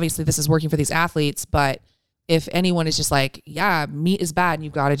 obviously this is working for these athletes, but if anyone is just like, yeah, meat is bad and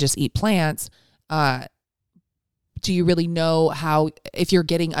you've got to just eat plants, do you really know if you're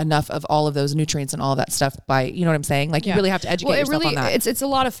getting enough of all of those nutrients and all of that stuff by, you know what I'm saying? Like you really have to educate yourself on that. It's a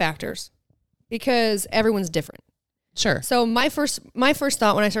lot of factors because everyone's different. Sure. So my first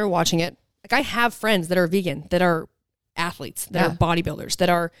thought when I started watching it, like I have friends that are vegan, that are athletes, that are bodybuilders, that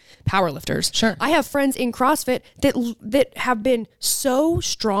are powerlifters. Sure. I have friends in CrossFit that have been so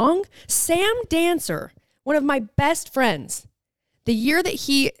strong. Sam Dancer, one of my best friends, the year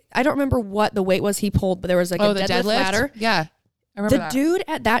that I don't remember what the weight was he pulled, but there was like a deadlift ladder. Yeah. I remember that. Dude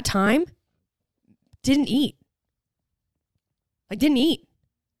at that time didn't eat.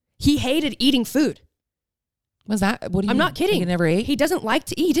 He hated eating food. Was that? What do you I'm mean? not kidding. He never ate? He doesn't like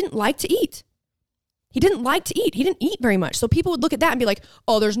to eat. He didn't like to eat. He didn't eat very much. So people would look at that and be like,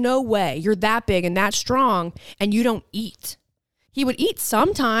 oh, there's no way you're that big and that strong and you don't eat. He would eat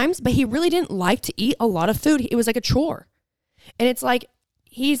sometimes, but he really didn't like to eat a lot of food. It was like a chore. And it's like,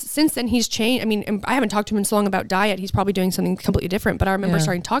 since then he's changed. I haven't talked to him in so long about diet. He's probably doing something completely different. But I remember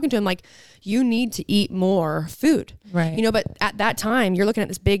starting talking to him like, you need to eat more food. Right. But at that time, you're looking at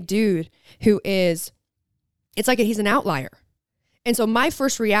this big dude who is, it's like he's an outlier. And so my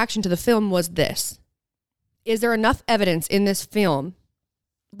first reaction to the film was this. Is there enough evidence in this film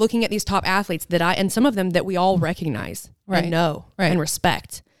looking at these top athletes and some of them that we all recognize and know and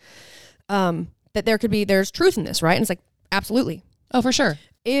respect, that there's truth in this, right? And it's like, absolutely. Oh, for sure.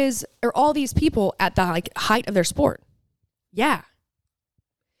 Are all these people at the height of their sport? Yeah.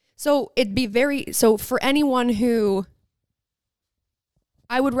 So it'd be so for anyone who,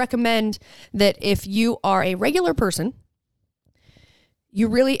 I would recommend that if you are a regular person,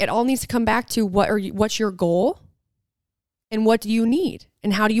 it all needs to come back to what's your goal and what do you need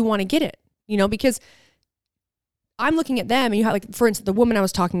and how do you want to get it? Because I'm looking at them and you have for instance, the woman I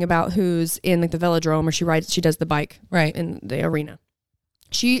was talking about who's in the velodrome or she does the bike in the arena.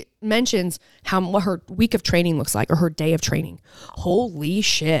 She mentions what her week of training looks like or her day of training. Holy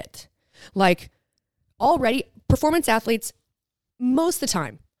shit. Already performance athletes, most of the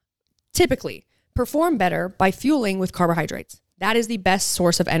time, typically perform better by fueling with carbohydrates. That is the best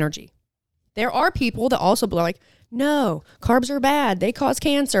source of energy. There are people that also are like, no, carbs are bad. They cause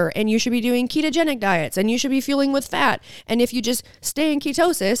cancer and you should be doing ketogenic diets and you should be fueling with fat. And if you just stay in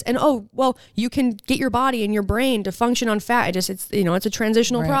ketosis and, you can get your body and your brain to function on fat. It's a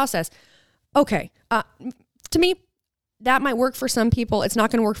transitional process. Okay. To me, that might work for some people. It's not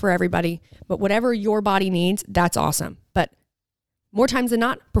going to work for everybody, but whatever your body needs, that's awesome. But more times than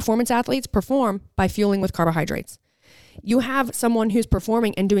not, performance athletes perform by fueling with carbohydrates. You have someone who's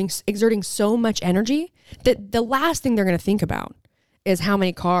performing and exerting so much energy that the last thing they're going to think about is how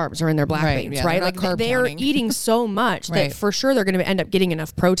many carbs are in their black beans, right? Like they're eating so much that for sure they're going to end up getting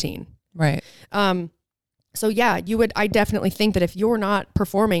enough protein. Right. So yeah, I definitely think that if you're not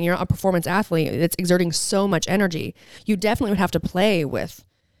performing, you're not a performance athlete that's exerting so much energy, you definitely would have to play with,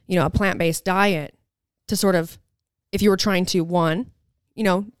 a plant-based diet to sort of, if you were trying to, one,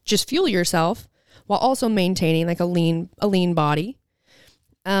 just fuel yourself while also maintaining like a lean body.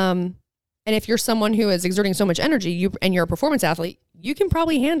 And if you're someone who is exerting so much energy, and you're a performance athlete, you can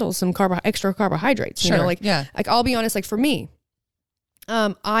probably handle some extra carbohydrates. Sure. Like I'll be honest, like for me,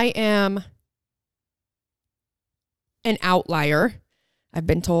 I am an outlier, I've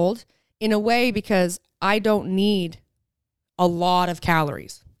been told, in a way, because I don't need a lot of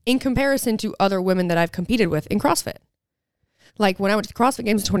calories in comparison to other women that I've competed with in CrossFit. Like when I went to the CrossFit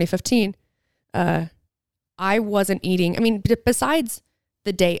Games in 2015, I wasn't eating. I mean, besides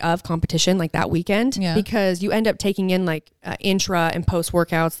the day of competition, like that weekend, because you end up taking in like intra and post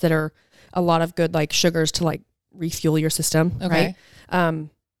workouts that are a lot of good like sugars to like refuel your system. Okay. Right.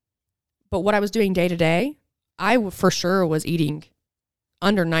 But what I was doing day to day, I for sure was eating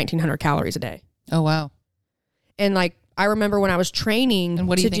under 1,900 calories a day. Oh, wow. And like, I remember when I was training. And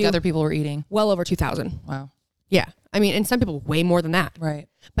what do you think other people were eating? Well over 2,000. Wow. Yeah. I mean, and some people way more than that. Right.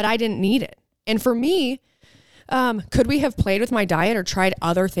 But I didn't need it. And for me, could we have played with my diet or tried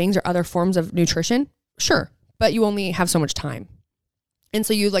other things or other forms of nutrition? Sure. But you only have so much time. And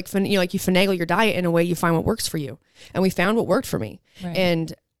so you finagle your diet in a way you find what works for you. And we found what worked for me. Right.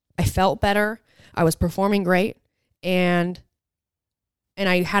 And I felt better. I was performing great. And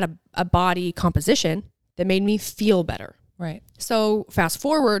I had a body composition that made me feel better. Right. So fast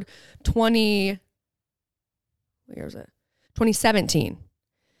forward 2017,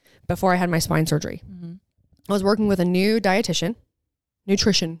 before I had my spine surgery. Mm-hmm. I was working with a new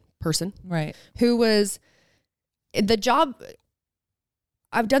nutrition person. Right. Who was the job.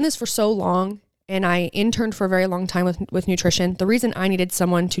 I've done this for so long, and I interned for a very long time with nutrition. The reason I needed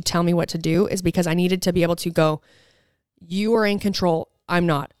someone to tell me what to do is because I needed to be able to go, you are in control. I'm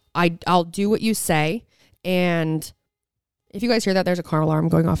not. I'll do what you say. And if you guys hear that, there's a car alarm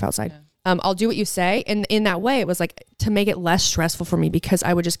going off outside. Yeah. I'll do what you say. And in that way, it was like to make it less stressful for me because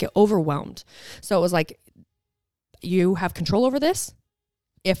I would just get overwhelmed. So it was like, you have control over this.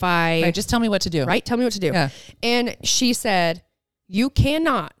 Right, just tell me what to do. Right? Tell me what to do. Yeah. And she said, you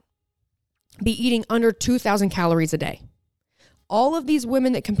cannot be eating under 2,000 calories a day. All of these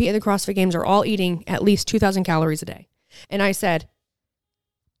women that compete at the CrossFit Games are all eating at least 2,000 calories a day. And I said,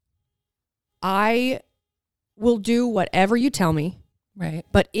 I will do whatever you tell me. Right.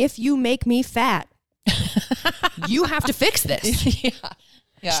 But if you make me fat, you have to fix this.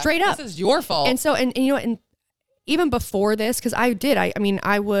 Yeah. Straight up. This is your fault. And so, and even before this, because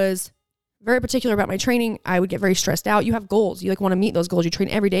I was very particular about my training. I would get very stressed out. You have goals. You want to meet those goals. You train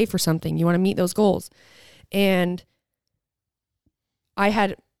every day for something. You want to meet those goals. And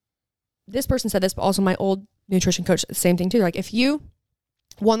this person said this, but also my old nutrition coach, the same thing too. Like if you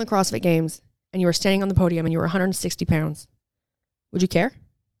won the CrossFit Games and you were standing on the podium and you were 160 pounds, would you care?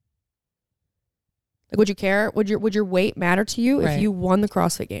 Like, would you care? Would your weight matter to you if you won the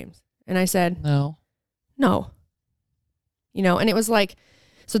CrossFit Games? And I said, no. And it was like,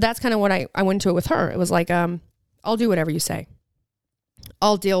 so that's kind of what I went to it with her. It was like, I'll do whatever you say.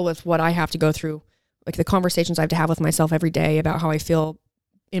 I'll deal with what I have to go through, like the conversations I have to have with myself every day about how I feel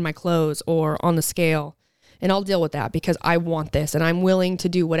in my clothes or on the scale. And I'll deal with that because I want this and I'm willing to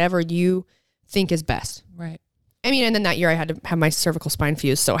do whatever you think is best. Right. I mean, and then that year I had to have my cervical spine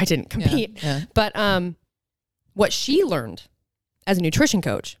fused, so I didn't compete. Yeah. But what she learned as a nutrition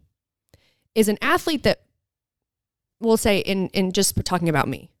coach is an athlete that, we'll say in just talking about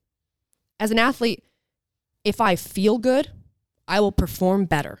me, as an athlete, if I feel good, I will perform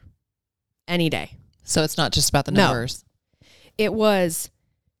better any day. So it's not just about the numbers. No. It was,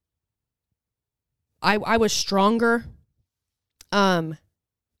 I was stronger. I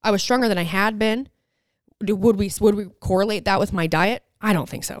was stronger than I had been. Would we correlate that with my diet? I don't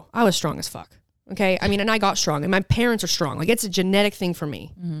think so. I was strong as fuck. Okay. I mean, and I got strong and my parents are strong. Like it's a genetic thing for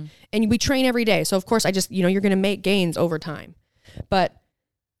me. Mm-hmm. And we train every day. So of course I just, you're going to make gains over time. But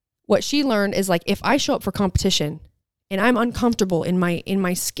what she learned is like, if I show up for competition and I'm uncomfortable in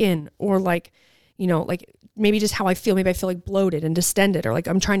my skin or like, like maybe just how I feel, maybe I feel like bloated and distended or like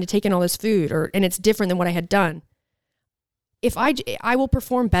I'm trying to take in all this food and it's different than what I had done. If I will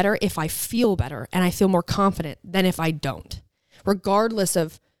perform better if I feel better and I feel more confident than if I don't, regardless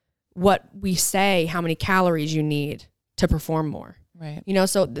of what we say, how many calories you need to perform more. Right.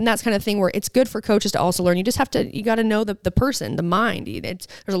 So and that's kind of thing where it's good for coaches to also learn. You just you got to know the person, the mind. There's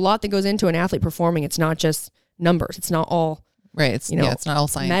a lot that goes into an athlete performing. It's not just numbers. It's not all right. It's not all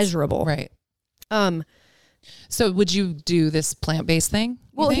science. Measurable. Right. So would you do this plant-based thing?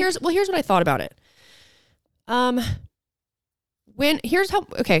 Well, here's what I thought about it. What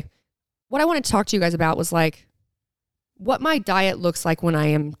I wanted to talk to you guys about was like, what my diet looks like when I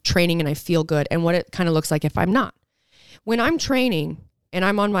am training and I feel good, and what it kind of looks like if I'm not. When I'm training and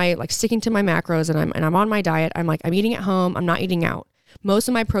I'm on my, like, sticking to my macros and I'm on my diet, I'm eating at home, I'm not eating out. Most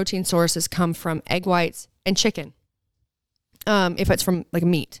of my protein sources come from egg whites and chicken. If it's from like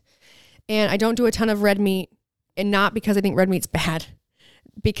meat. And I don't do a ton of red meat, and not because I think red meat's bad,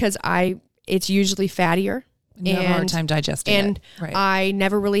 because it's usually fattier. And you have a hard time digesting and it. Right. I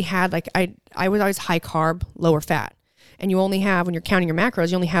never really had, like, I was always high carb, lower fat. And you only have, when you're counting your macros,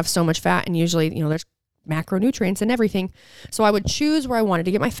 you only have so much fat, and usually, there's macronutrients and everything. So I would choose where I wanted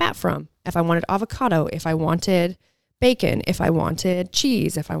to get my fat from. If I wanted avocado, if I wanted bacon, if I wanted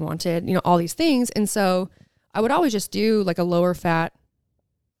cheese, if I wanted, all these things. And so I would always just do like a lower fat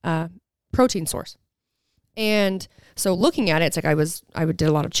protein source. And so looking at it, it's like I did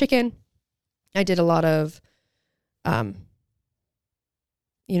a lot of chicken. I did a lot of,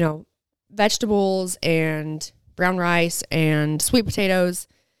 vegetables and brown rice and sweet potatoes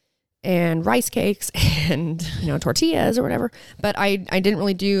and rice cakes and, tortillas or whatever. But I didn't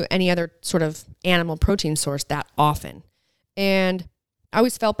really do any other sort of animal protein source that often. And I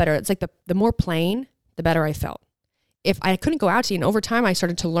always felt better. It's like the more plain, the better I felt. If I couldn't go out to eat, and over time I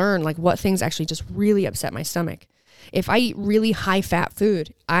started to learn like what things actually just really upset my stomach. If I eat really high fat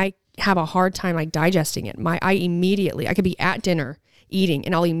food, I have a hard time like digesting it. I could be at dinner eating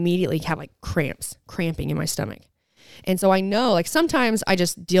and I'll immediately have like cramping in my stomach. And so I know, like, sometimes I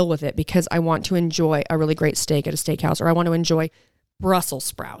just deal with it because I want to enjoy a really great steak at a steakhouse, or I want to enjoy Brussels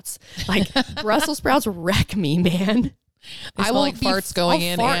sprouts. Like, Brussels sprouts wreck me, man. I will like farts going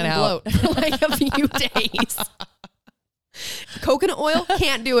in and out for like a few days. Coconut oil,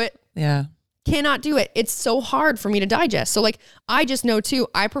 can't do it. Yeah. Cannot do it. It's so hard for me to digest. So like, I just know too,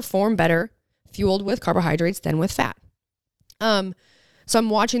 I perform better fueled with carbohydrates than with fat. So I'm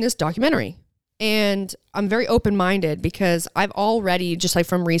watching this documentary and I'm very open-minded because I've already, just like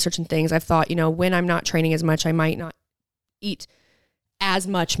from research and things, I've thought, when I'm not training as much, I might not eat as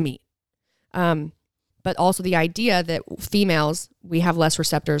much meat. But also the idea that females, we have less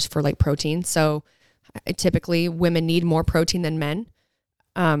receptors for like protein. So typically women need more protein than men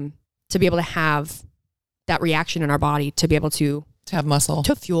to be able to have that reaction in our body, to be able to have muscle,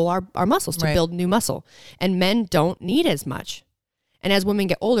 to fuel our muscles, to build new muscle. And men don't need as much. And as women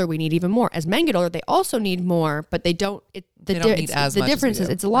get older, we need even more. As men get older, they also need more, but they don't. They don't need as much. The difference is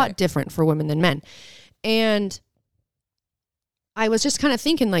it's a lot different for women than men. And I was just kind of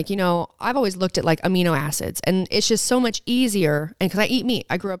thinking, like, I've always looked at like amino acids, and it's just so much easier. And because I eat meat,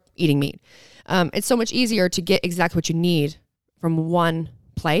 I grew up eating meat. It's so much easier to get exactly what you need from one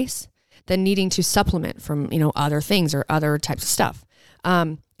place than needing to supplement from, other things or other types of stuff.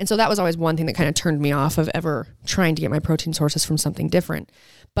 And so that was always one thing that kind of turned me off of ever trying to get my protein sources from something different.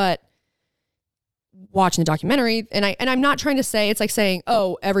 But watching the documentary, and I'm not trying to say, it's like saying,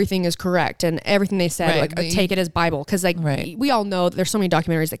 oh, everything is correct and everything they said, take it as Bible. Cause like we all know there's so many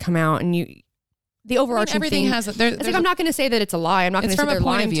documentaries that come out, and the overarching everything thing, has it's like, I'm not going to say that it's a lie. I'm not going to say they're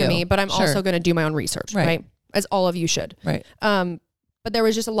lying to me, but I'm also going to do my own research, right? As all of you should. Right. But there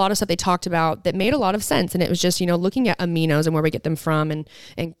was just a lot of stuff they talked about that made a lot of sense. And it was just, looking at aminos and where we get them from, and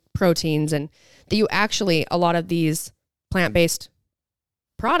proteins, and that you actually, a lot of these plant-based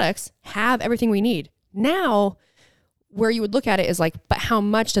products have everything we need. Now, where you would look at it is like, but how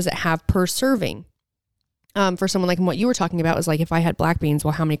much does it have per serving? For someone like what you were talking about is like, if I had black beans,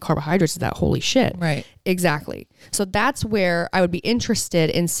 well, how many carbohydrates is that? Holy shit. Right. Exactly. So that's where I would be interested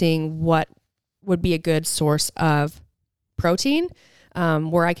in seeing what would be a good source of protein,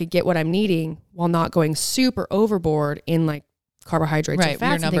 where I could get what I'm needing while not going super overboard in like carbohydrates and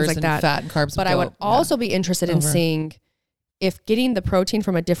fats and things like that. Fat and carbs. But I would also be interested in seeing if getting the protein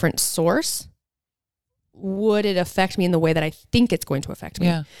from a different source, would it affect me in the way that I think it's going to affect me?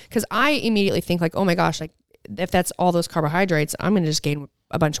 Yeah. Because I immediately think like, oh my gosh, like if that's all those carbohydrates, I'm going to just gain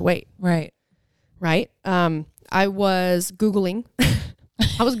a bunch of weight. Right. Right. I was Googling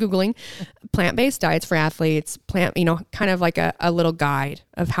plant-based diets for athletes, kind of like a little guide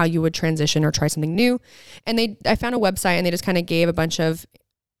of how you would transition or try something new. And I found a website, and they just kind of gave a bunch of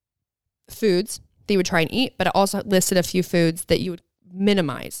foods that you would try and eat, but it also listed a few foods that you would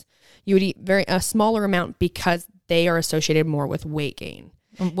minimize. You would eat a smaller amount because they are associated more with weight gain.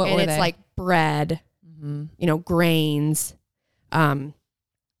 What were they? Like bread, grains,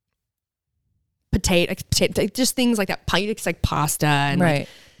 potato, just things like that. It's like pasta, and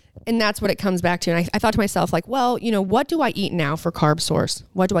and that's what it comes back to. And I thought to myself, like, well, what do I eat now for carb source?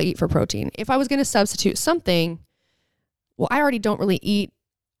 What do I eat for protein? If I was going to substitute something, well, I already don't really eat.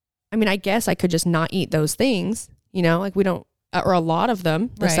 I mean, I guess I could just not eat those things. Like we don't. Or a lot of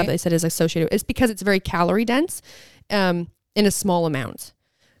them, the stuff they said is associated. It's because it's very calorie dense, in a small amount.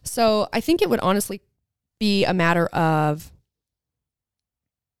 So I think it would honestly be a matter of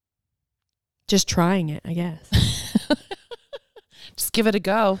just trying it, I guess. Just give it a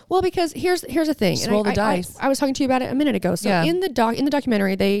go. Well, because here's the thing. Just roll the dice. I was talking to you about it a minute ago. So in the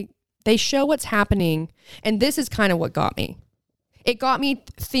documentary, they show what's happening, and this is kind of what got me. It got me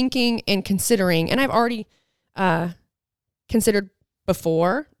thinking and considering, and I've already considered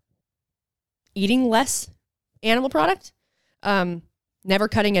before eating less animal product, never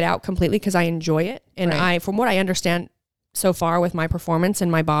cutting it out completely because I enjoy it. And from what I understand so far with my performance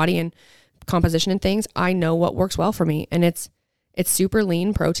and my body and composition and things, I know what works well for me. And it's super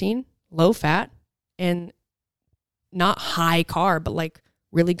lean protein, low fat, and not high carb, but like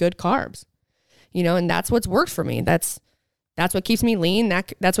really good carbs, and that's what's worked for me. That's what keeps me lean.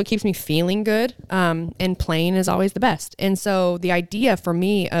 That's what keeps me feeling good. And plain is always the best. And so the idea for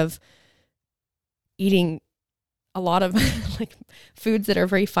me of eating a lot of like foods that are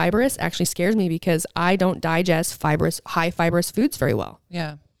very fibrous actually scares me because I don't digest high fibrous foods very well.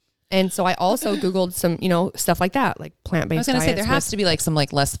 Yeah. And so I also Googled some, stuff like that, like plant-based. I was going to say there has to be like some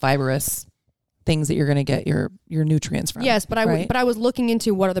like less fibrous things that you're going to get your nutrients from. Yes, but I was looking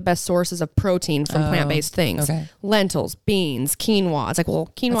into what are the best sources of protein from plant-based things. Okay. Lentils, beans, quinoa. It's like,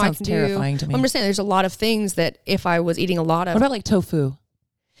 well, quinoa that sounds terrifying to me. I'm just saying there's a lot of things that if I was eating a lot of. What about like tofu?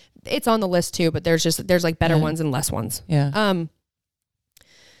 It's on the list too, but there's like better ones and less ones. Yeah.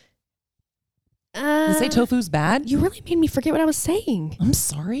 You say tofu's bad? You really made me forget what I was saying. I'm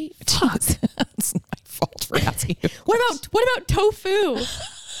sorry. It's my fault for asking you. What about tofu?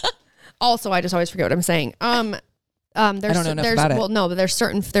 Also, I just always forget what I'm saying. There's, I don't know enough about it. Well, no, but there's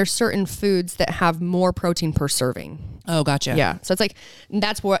certain foods that have more protein per serving. Oh, gotcha. Yeah. So it's like,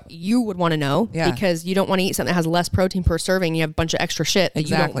 that's what you would want to know because you don't want to eat something that has less protein per serving. You have a bunch of extra shit that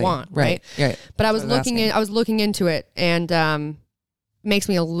you don't want. Right. But I was looking into it and makes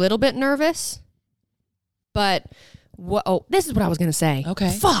me a little bit nervous. But this is what I was going to say. Okay.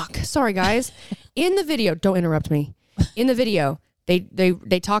 Fuck. Sorry, guys. In the video, don't interrupt me. In the video,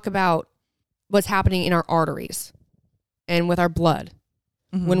 they talk about what's happening in our arteries and with our blood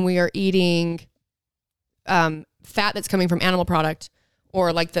when we are eating fat that's coming from animal product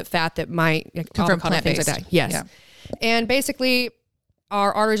or like the fat that might come from plant-based. Things like that. Yes. Yeah. And basically,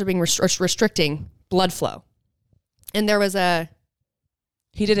 our arteries are being restricting blood flow. And there was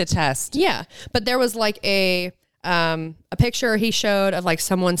He did a test. Yeah. But there was like a picture he showed of like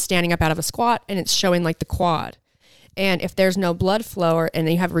someone standing up out of a squat and it's showing like the quad. And if there's no blood flow and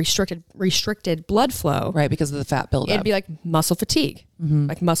you have restricted blood flow. Right, because of the fat buildup. It'd be like muscle fatigue,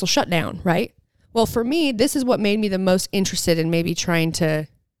 like muscle shutdown, right? Well, for me, this is what made me the most interested in maybe trying to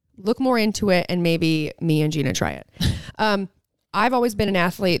look more into it and maybe me and Gina try it. I've always been an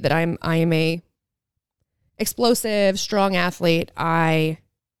athlete that I am a explosive, strong athlete.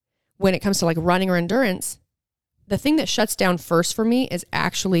 When it comes to like running or endurance, the thing that shuts down first for me is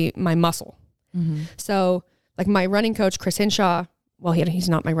actually my muscle. So like my running coach, Chris Hinshaw, well, he's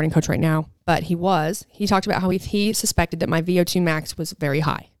not my running coach right now, but he talked about how he suspected that my VO2 max was very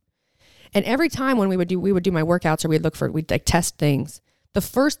high. And every time when we would do my workouts or we'd like test things, the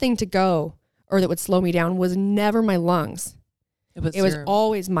first thing to go or that would slow me down was never my lungs. It was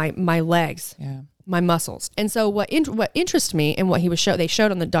always my legs, my muscles. And so what interests me and what they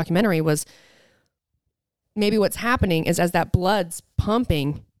showed on the documentary was maybe what's happening is as that blood's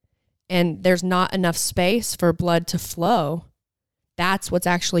pumping and there's not enough space for blood to flow, that's what's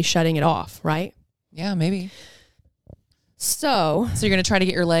actually shutting it off, right? Yeah, maybe. So you're going to try to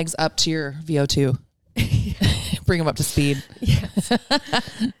get your legs up to your VO2. Bring them up to speed. Yes.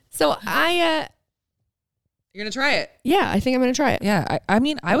 So you're going to try it? Yeah, I think I'm going to try it. Yeah, I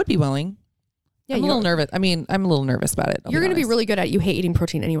mean, I would be willing. Yeah, I'm a little nervous. I mean, I'm a little nervous about it. You're going to be really good at it. You hate eating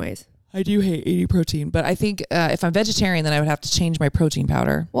protein anyways. I do hate eating protein, but I think if I'm vegetarian, then I would have to change my protein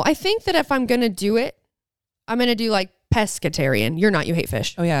powder. Well, I think that if I'm going to do it, I'm going to do like pescatarian. You're not, you hate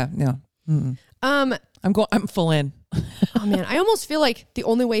fish. Oh yeah, no. Mm-mm. I'm full in. Oh man, I almost feel like the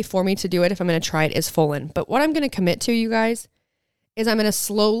only way for me to do it if I'm going to try it is full in. But what I'm going to commit to, you guys, is I'm going to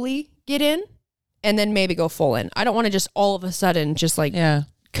slowly get in and then maybe go full in. I don't want to just all of a sudden just like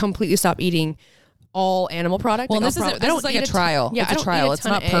completely stop eating all animal product. Well, this is like a trial. Yeah, it's a trial. It's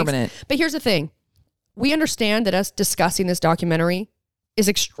not permanent. But here's the thing. We understand that us discussing this documentary is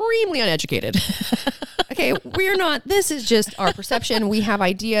extremely uneducated. Okay, we're not. This is just our perception. We have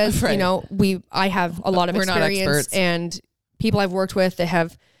ideas. Right. I have a lot of experience and people I've worked with that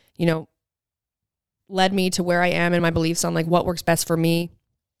have, led me to where I am and my beliefs on like what works best for me.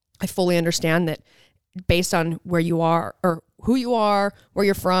 I fully understand that based on where you are or who you are, where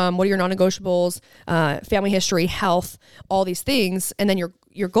you're from, what are your non-negotiables, family history, health, all these things, and then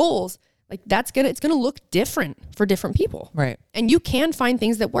your goals, like it's gonna look different for different people. Right. And you can find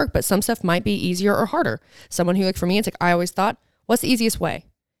things that work, but some stuff might be easier or harder. Someone who, like for me, it's like I always thought, what's the easiest way?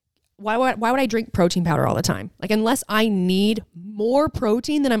 Why would I drink protein powder all the time? Like unless I need more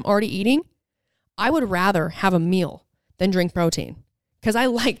protein than I'm already eating, I would rather have a meal than drink protein because I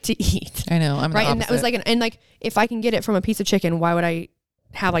like to eat. I know. I'm right. And that was like, and like if I can get it from a piece of chicken, why would I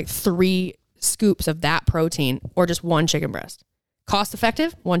have like 3 scoops of that protein or just 1 chicken breast? Cost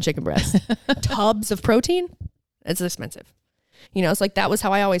effective, 1 chicken breast. Tubs of protein, it's expensive. You know, it's like that was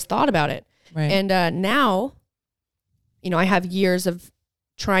how I always thought about it. Right. And now, you know, I have years of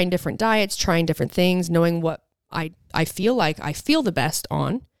trying different diets, trying different things, knowing what I feel like I feel the best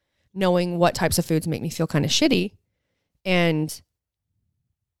on, knowing what types of foods make me feel kind of shitty. And,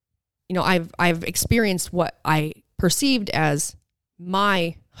 you know, I've experienced what I perceived as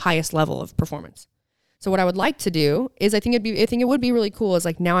my highest level of performance. So what I would like to do is I think it would be really cool is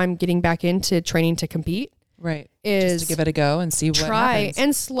like now I'm getting back into training to compete. Right. Is just to give it a go and see what happens.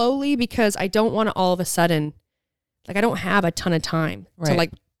 And slowly, because I don't want to all of a sudden, like I don't have a ton of time to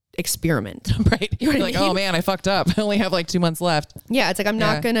like experiment. Right. You're like, oh man, I fucked up. I only have like 2 months left. Yeah. It's like, I'm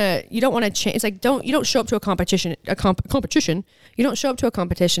not gonna, you don't want to change. It's like, you don't show up to a competition, you don't show up to a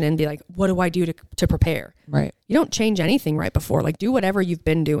competition and be like, what do I do to prepare? Right. You don't change anything right before, like do whatever you've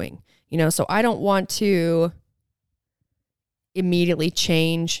been doing, you know? So I don't want to immediately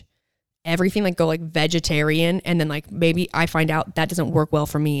change everything, like go like vegetarian. And then like, maybe I find out that doesn't work well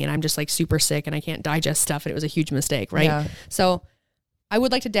for me and I'm just like super sick and I can't digest stuff. And it was a huge mistake. Right. Yeah. So I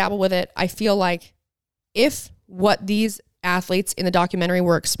would like to dabble with it. I feel like if what these athletes in the documentary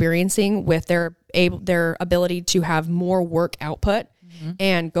were experiencing with their ability to have more work output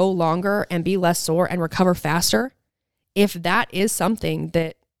and go longer and be less sore and recover faster, if that is something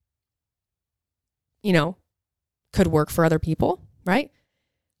that, you know, could work for other people, right?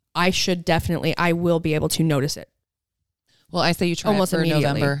 I will be able to notice it. Well, I say you try almost it for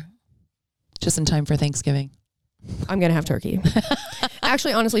immediately. November, just in time for Thanksgiving. I'm going to have turkey.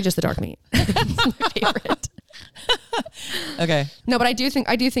 Actually, honestly, just the dark meat. It's my favorite. Okay. No, but I do think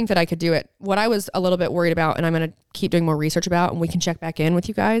that I could do it. What I was a little bit worried about, and I'm going to keep doing more research about, and we can check back in with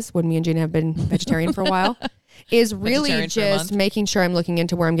you guys when me and Gina have been vegetarian for a while, is really just making sure I'm looking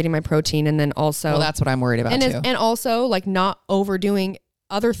into where I'm getting my protein. And then also, well, that's what I'm worried about too. And also like not overdoing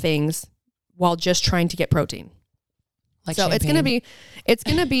other things while just trying to get protein. Like so champagne. it's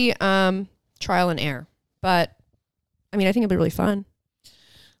going to be trial and error, but I mean, I think it'll be really fun.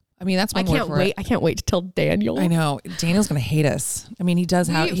 I mean, that's my I can't wait to tell Daniel. I know. Daniel's going to hate us. I mean, he has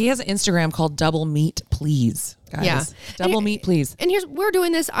an Instagram called Double Meat Please, guys. Yeah. Double Meat Please. And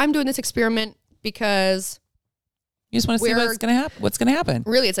I'm doing this experiment because you just want to see what's going to happen. What's going to happen?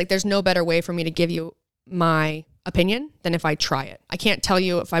 Really, it's like there's no better way for me to give you my opinion than if I try it. I can't tell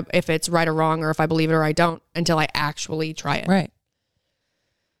you if it's right or wrong or if I believe it or I don't until I actually try it. Right.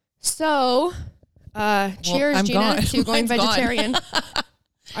 So, cheers, Gina, to going vegetarian.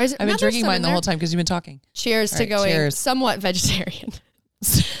 I've been drinking mine the whole time because you've been talking. Cheers to going somewhat vegetarian.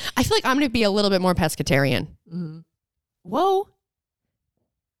 I feel like I'm going to be a little bit more pescatarian. Mm-hmm. Whoa.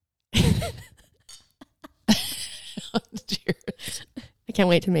 Cheers. I can't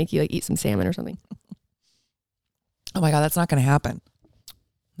wait to make you like eat some salmon or something. Oh my God, that's not going to happen.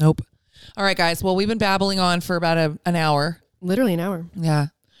 Nope. All right, guys. Well, we've been babbling on for about an hour. Literally an hour. Yeah.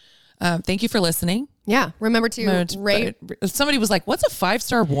 Thank you for listening. Yeah. Remember to rate. Somebody was like, what's a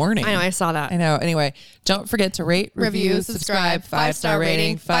 5-star warning? I know. I saw that. I know. Anyway, don't forget to rate, review, subscribe, 5-star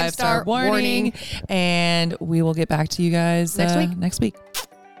rating, 5-star warning. And we will get back to you guys next week.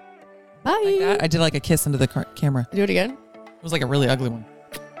 Bye. Like that. I did like a kiss into the camera. Do it again. It was like a really ugly one.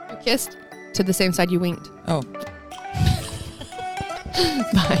 You kissed to the same side you winked. Oh.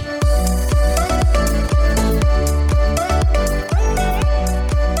 Bye.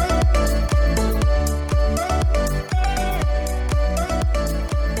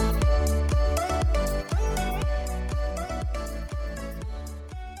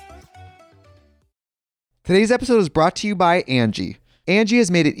 Today's episode is brought to you by Angie. Angie has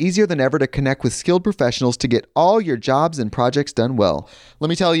made it easier than ever to connect with skilled professionals to get all your jobs and projects done well. Let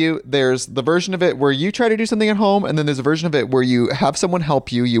me tell you, there's the version of it where you try to do something at home, and then there's a version of it where you have someone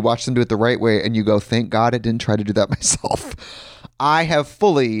help you, you watch them do it the right way, and you go, thank God I didn't try to do that myself. I have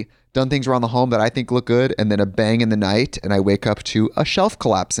fully done things around the home that I think look good, and then a bang in the night, and I wake up to a shelf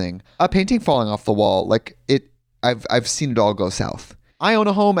collapsing, a painting falling off the wall. I've seen it all go south. I own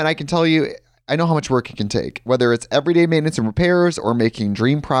a home, and I can tell you, I know how much work it can take. Whether it's everyday maintenance and repairs or making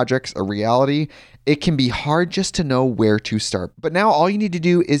dream projects a reality, it can be hard just to know where to start. But now all you need to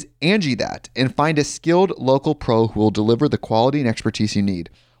do is Angie that and find a skilled local pro who will deliver the quality and expertise you need.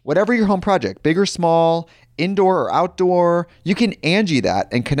 Whatever your home project, big or small, indoor or outdoor, you can Angie that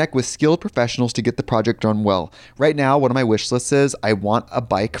and connect with skilled professionals to get the project done well. Right now, one of my wish lists is I want a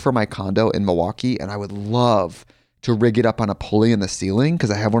bike for my condo in Milwaukee, and I would love to rig it up on a pulley in the ceiling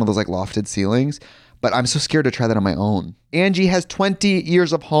because I have one of those like lofted ceilings, but I'm so scared to try that on my own. Angie has 20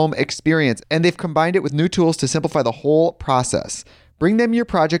 years of home experience, and they've combined it with new tools to simplify the whole process. Bring them your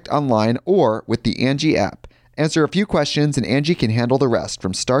project online or with the Angie app. Answer a few questions and Angie can handle the rest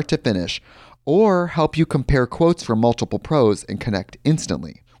from start to finish, or help you compare quotes from multiple pros and connect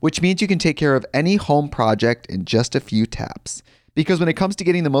instantly, which means you can take care of any home project in just a few taps. Because when it comes to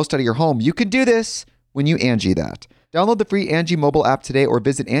getting the most out of your home, you can do this when you Angie that. Download the free Angie mobile app today or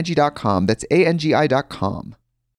visit Angie.com. That's ANGI.com.